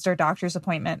dentist or doctor's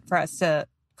appointment for us to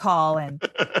call and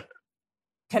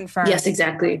confirm. Yes,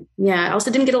 exactly. Yeah. I also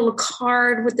didn't get a little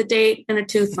card with the date and a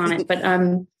tooth on it. But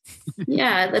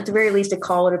yeah, at the very least, a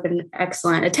call would have been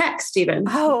excellent. A text even.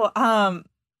 Oh,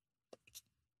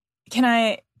 can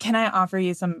I offer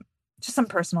you some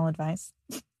personal advice?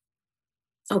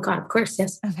 Oh, God, of course.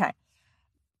 Yes. Okay.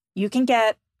 You can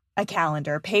get a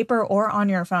calendar, paper or on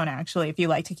your phone, actually, if you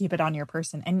like to keep it on your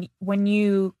person. And when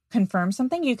you confirm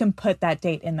something, you can put that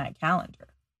date in that calendar.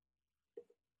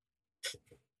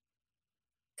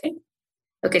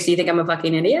 Okay. So you think I'm a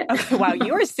fucking idiot? Okay. Wow.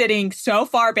 You are sitting so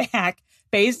far back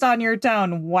based on your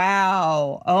tone.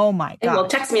 Wow. Oh, my God. Well,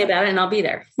 text me about it and I'll be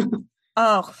there.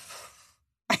 Oh,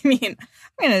 I mean,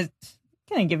 I'm going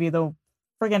to give you the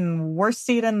friggin' worst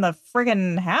seat in the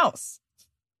friggin' house.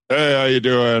 Hey, how you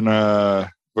doing?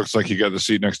 Looks like you got the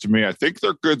seat next to me. I think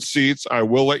they're good seats. I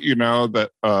will let you know that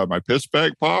my piss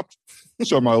bag popped,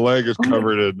 so my leg is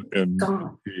covered in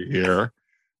hair.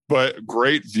 But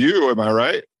great view, am I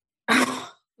right?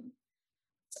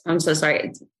 I'm so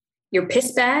sorry. Your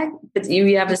piss bag? But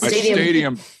you have a stadium. My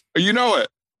stadium. You know it.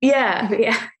 Yeah.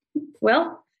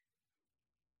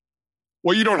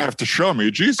 Well, you don't have to show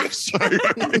me. Jesus. You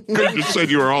could have just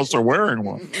said you were also wearing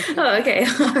one. Oh, okay.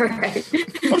 All right.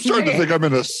 I'm starting to think I'm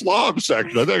in the slob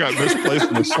section. I think I misplaced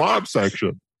in the slob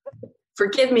section.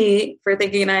 Forgive me for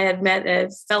thinking I had met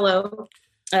a fellow,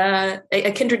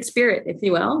 a kindred spirit, if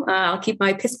you will. I'll keep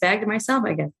my piss bag to myself,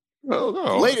 I guess. Oh,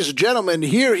 no. Ladies and gentlemen,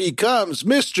 here he comes,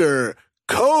 Mr.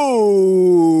 Conan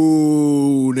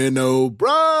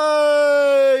O'Brien.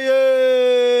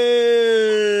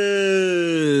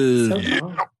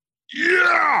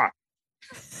 Yeah.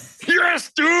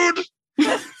 Yes, dude.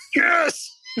 Yes.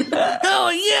 Oh,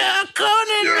 yeah,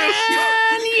 Conan,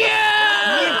 man.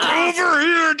 Yeah. Look over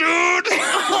here, dude.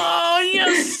 Oh,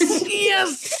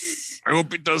 yes. I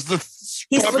hope he does the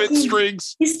puppet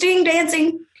strings. He's string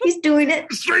dancing. He's doing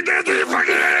it. String dancing, you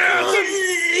fucking ass.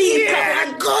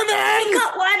 Yeah, Conan. I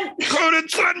got one. Conan,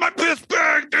 sign my piss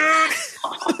bag, dude.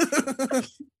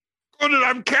 Conan,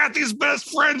 I'm Kathy's best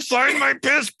friend. Sign my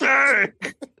piss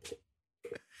bag.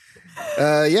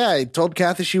 Yeah, I told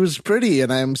Kathy she was pretty,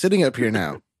 and I'm sitting up here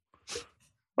now.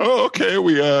 Oh, okay.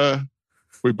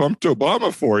 We bumped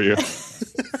Obama for you.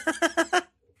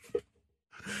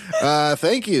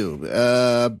 Thank you.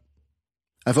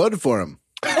 I voted for him.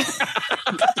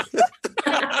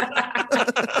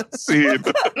 Scene.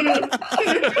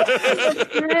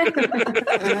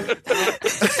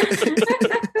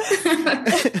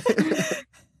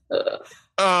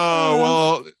 Oh,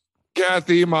 well,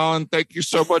 Kathy, Mullen, thank you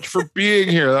so much for being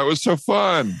here. That was so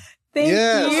fun. Thank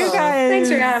you guys. Thanks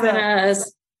for having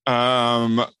us.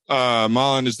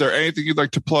 Malin, is there anything you'd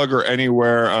like to plug or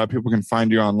anywhere people can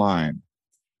find you online?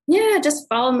 Yeah, just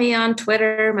follow me on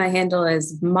Twitter. My handle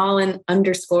is Malin_VEH.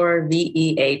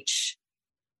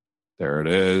 There it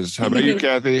is. How about you,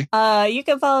 Kathy? You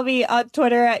can follow me on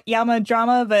Twitter at Yama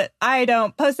Drama, but I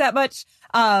don't post that much.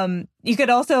 You could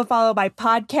also follow my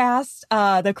podcast,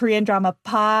 the Korean Drama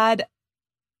Pod.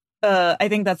 I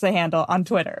think that's the handle on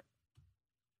Twitter.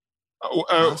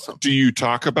 Awesome. Do you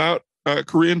talk about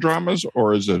Korean dramas,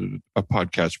 or is it a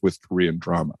podcast with Korean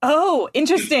drama? Oh,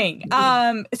 interesting.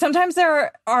 Sometimes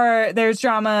there's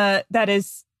drama that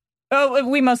is. Oh,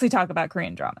 we mostly talk about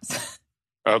Korean dramas.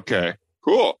 Okay,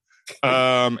 cool.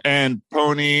 And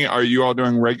Pony, are you all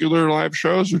doing regular live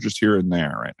shows or just here and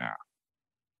there right now?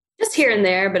 Just here and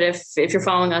there, but if you're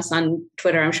following us on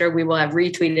Twitter, I'm sure we will have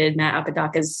retweeted Matt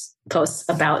Apodaca's posts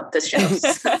about the shows.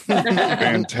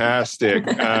 Fantastic.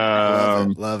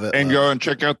 Love it. And go and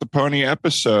check out the Pony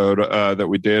episode that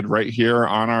we did right here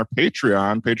on our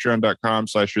Patreon,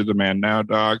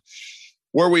 patreon.com/you'rethemanNowDog,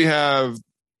 where we have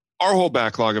our whole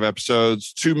backlog of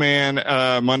episodes,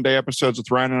 2-man Monday episodes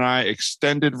with Ryan and I,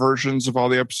 extended versions of all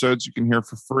the episodes you can hear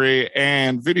for free,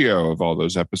 and video of all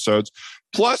those episodes.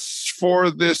 Plus, for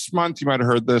this month, you might have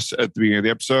heard this at the beginning of the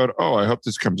episode. Oh, I hope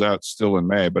this comes out still in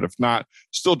May. But if not,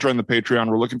 still join the Patreon.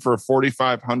 We're looking for a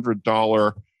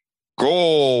 $4,500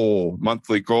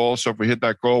 monthly goal. So if we hit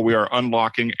that goal, we are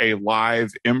unlocking a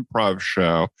live improv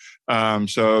show.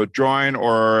 So join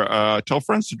or tell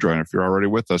friends to join if you're already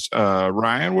with us.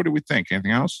 Ryan, what do we think?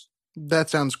 Anything else? That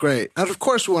sounds great. And of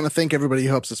course, we want to thank everybody who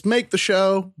helps us make the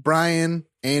show. Brian,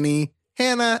 Annie,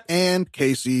 Hannah, and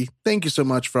Casey. Thank you so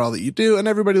much for all that you do. And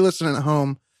everybody listening at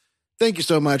home, thank you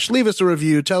so much. Leave us a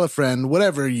review, tell a friend,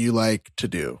 whatever you like to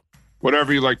do.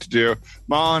 Whatever you like to do.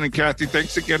 Malin and Kathy,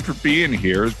 thanks again for being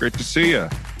here. It's great to see you.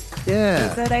 Yeah.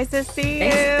 It's so nice to see you.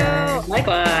 Thanks, guys.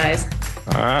 Likewise.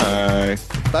 Bye.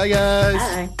 Bye, guys.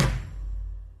 Bye.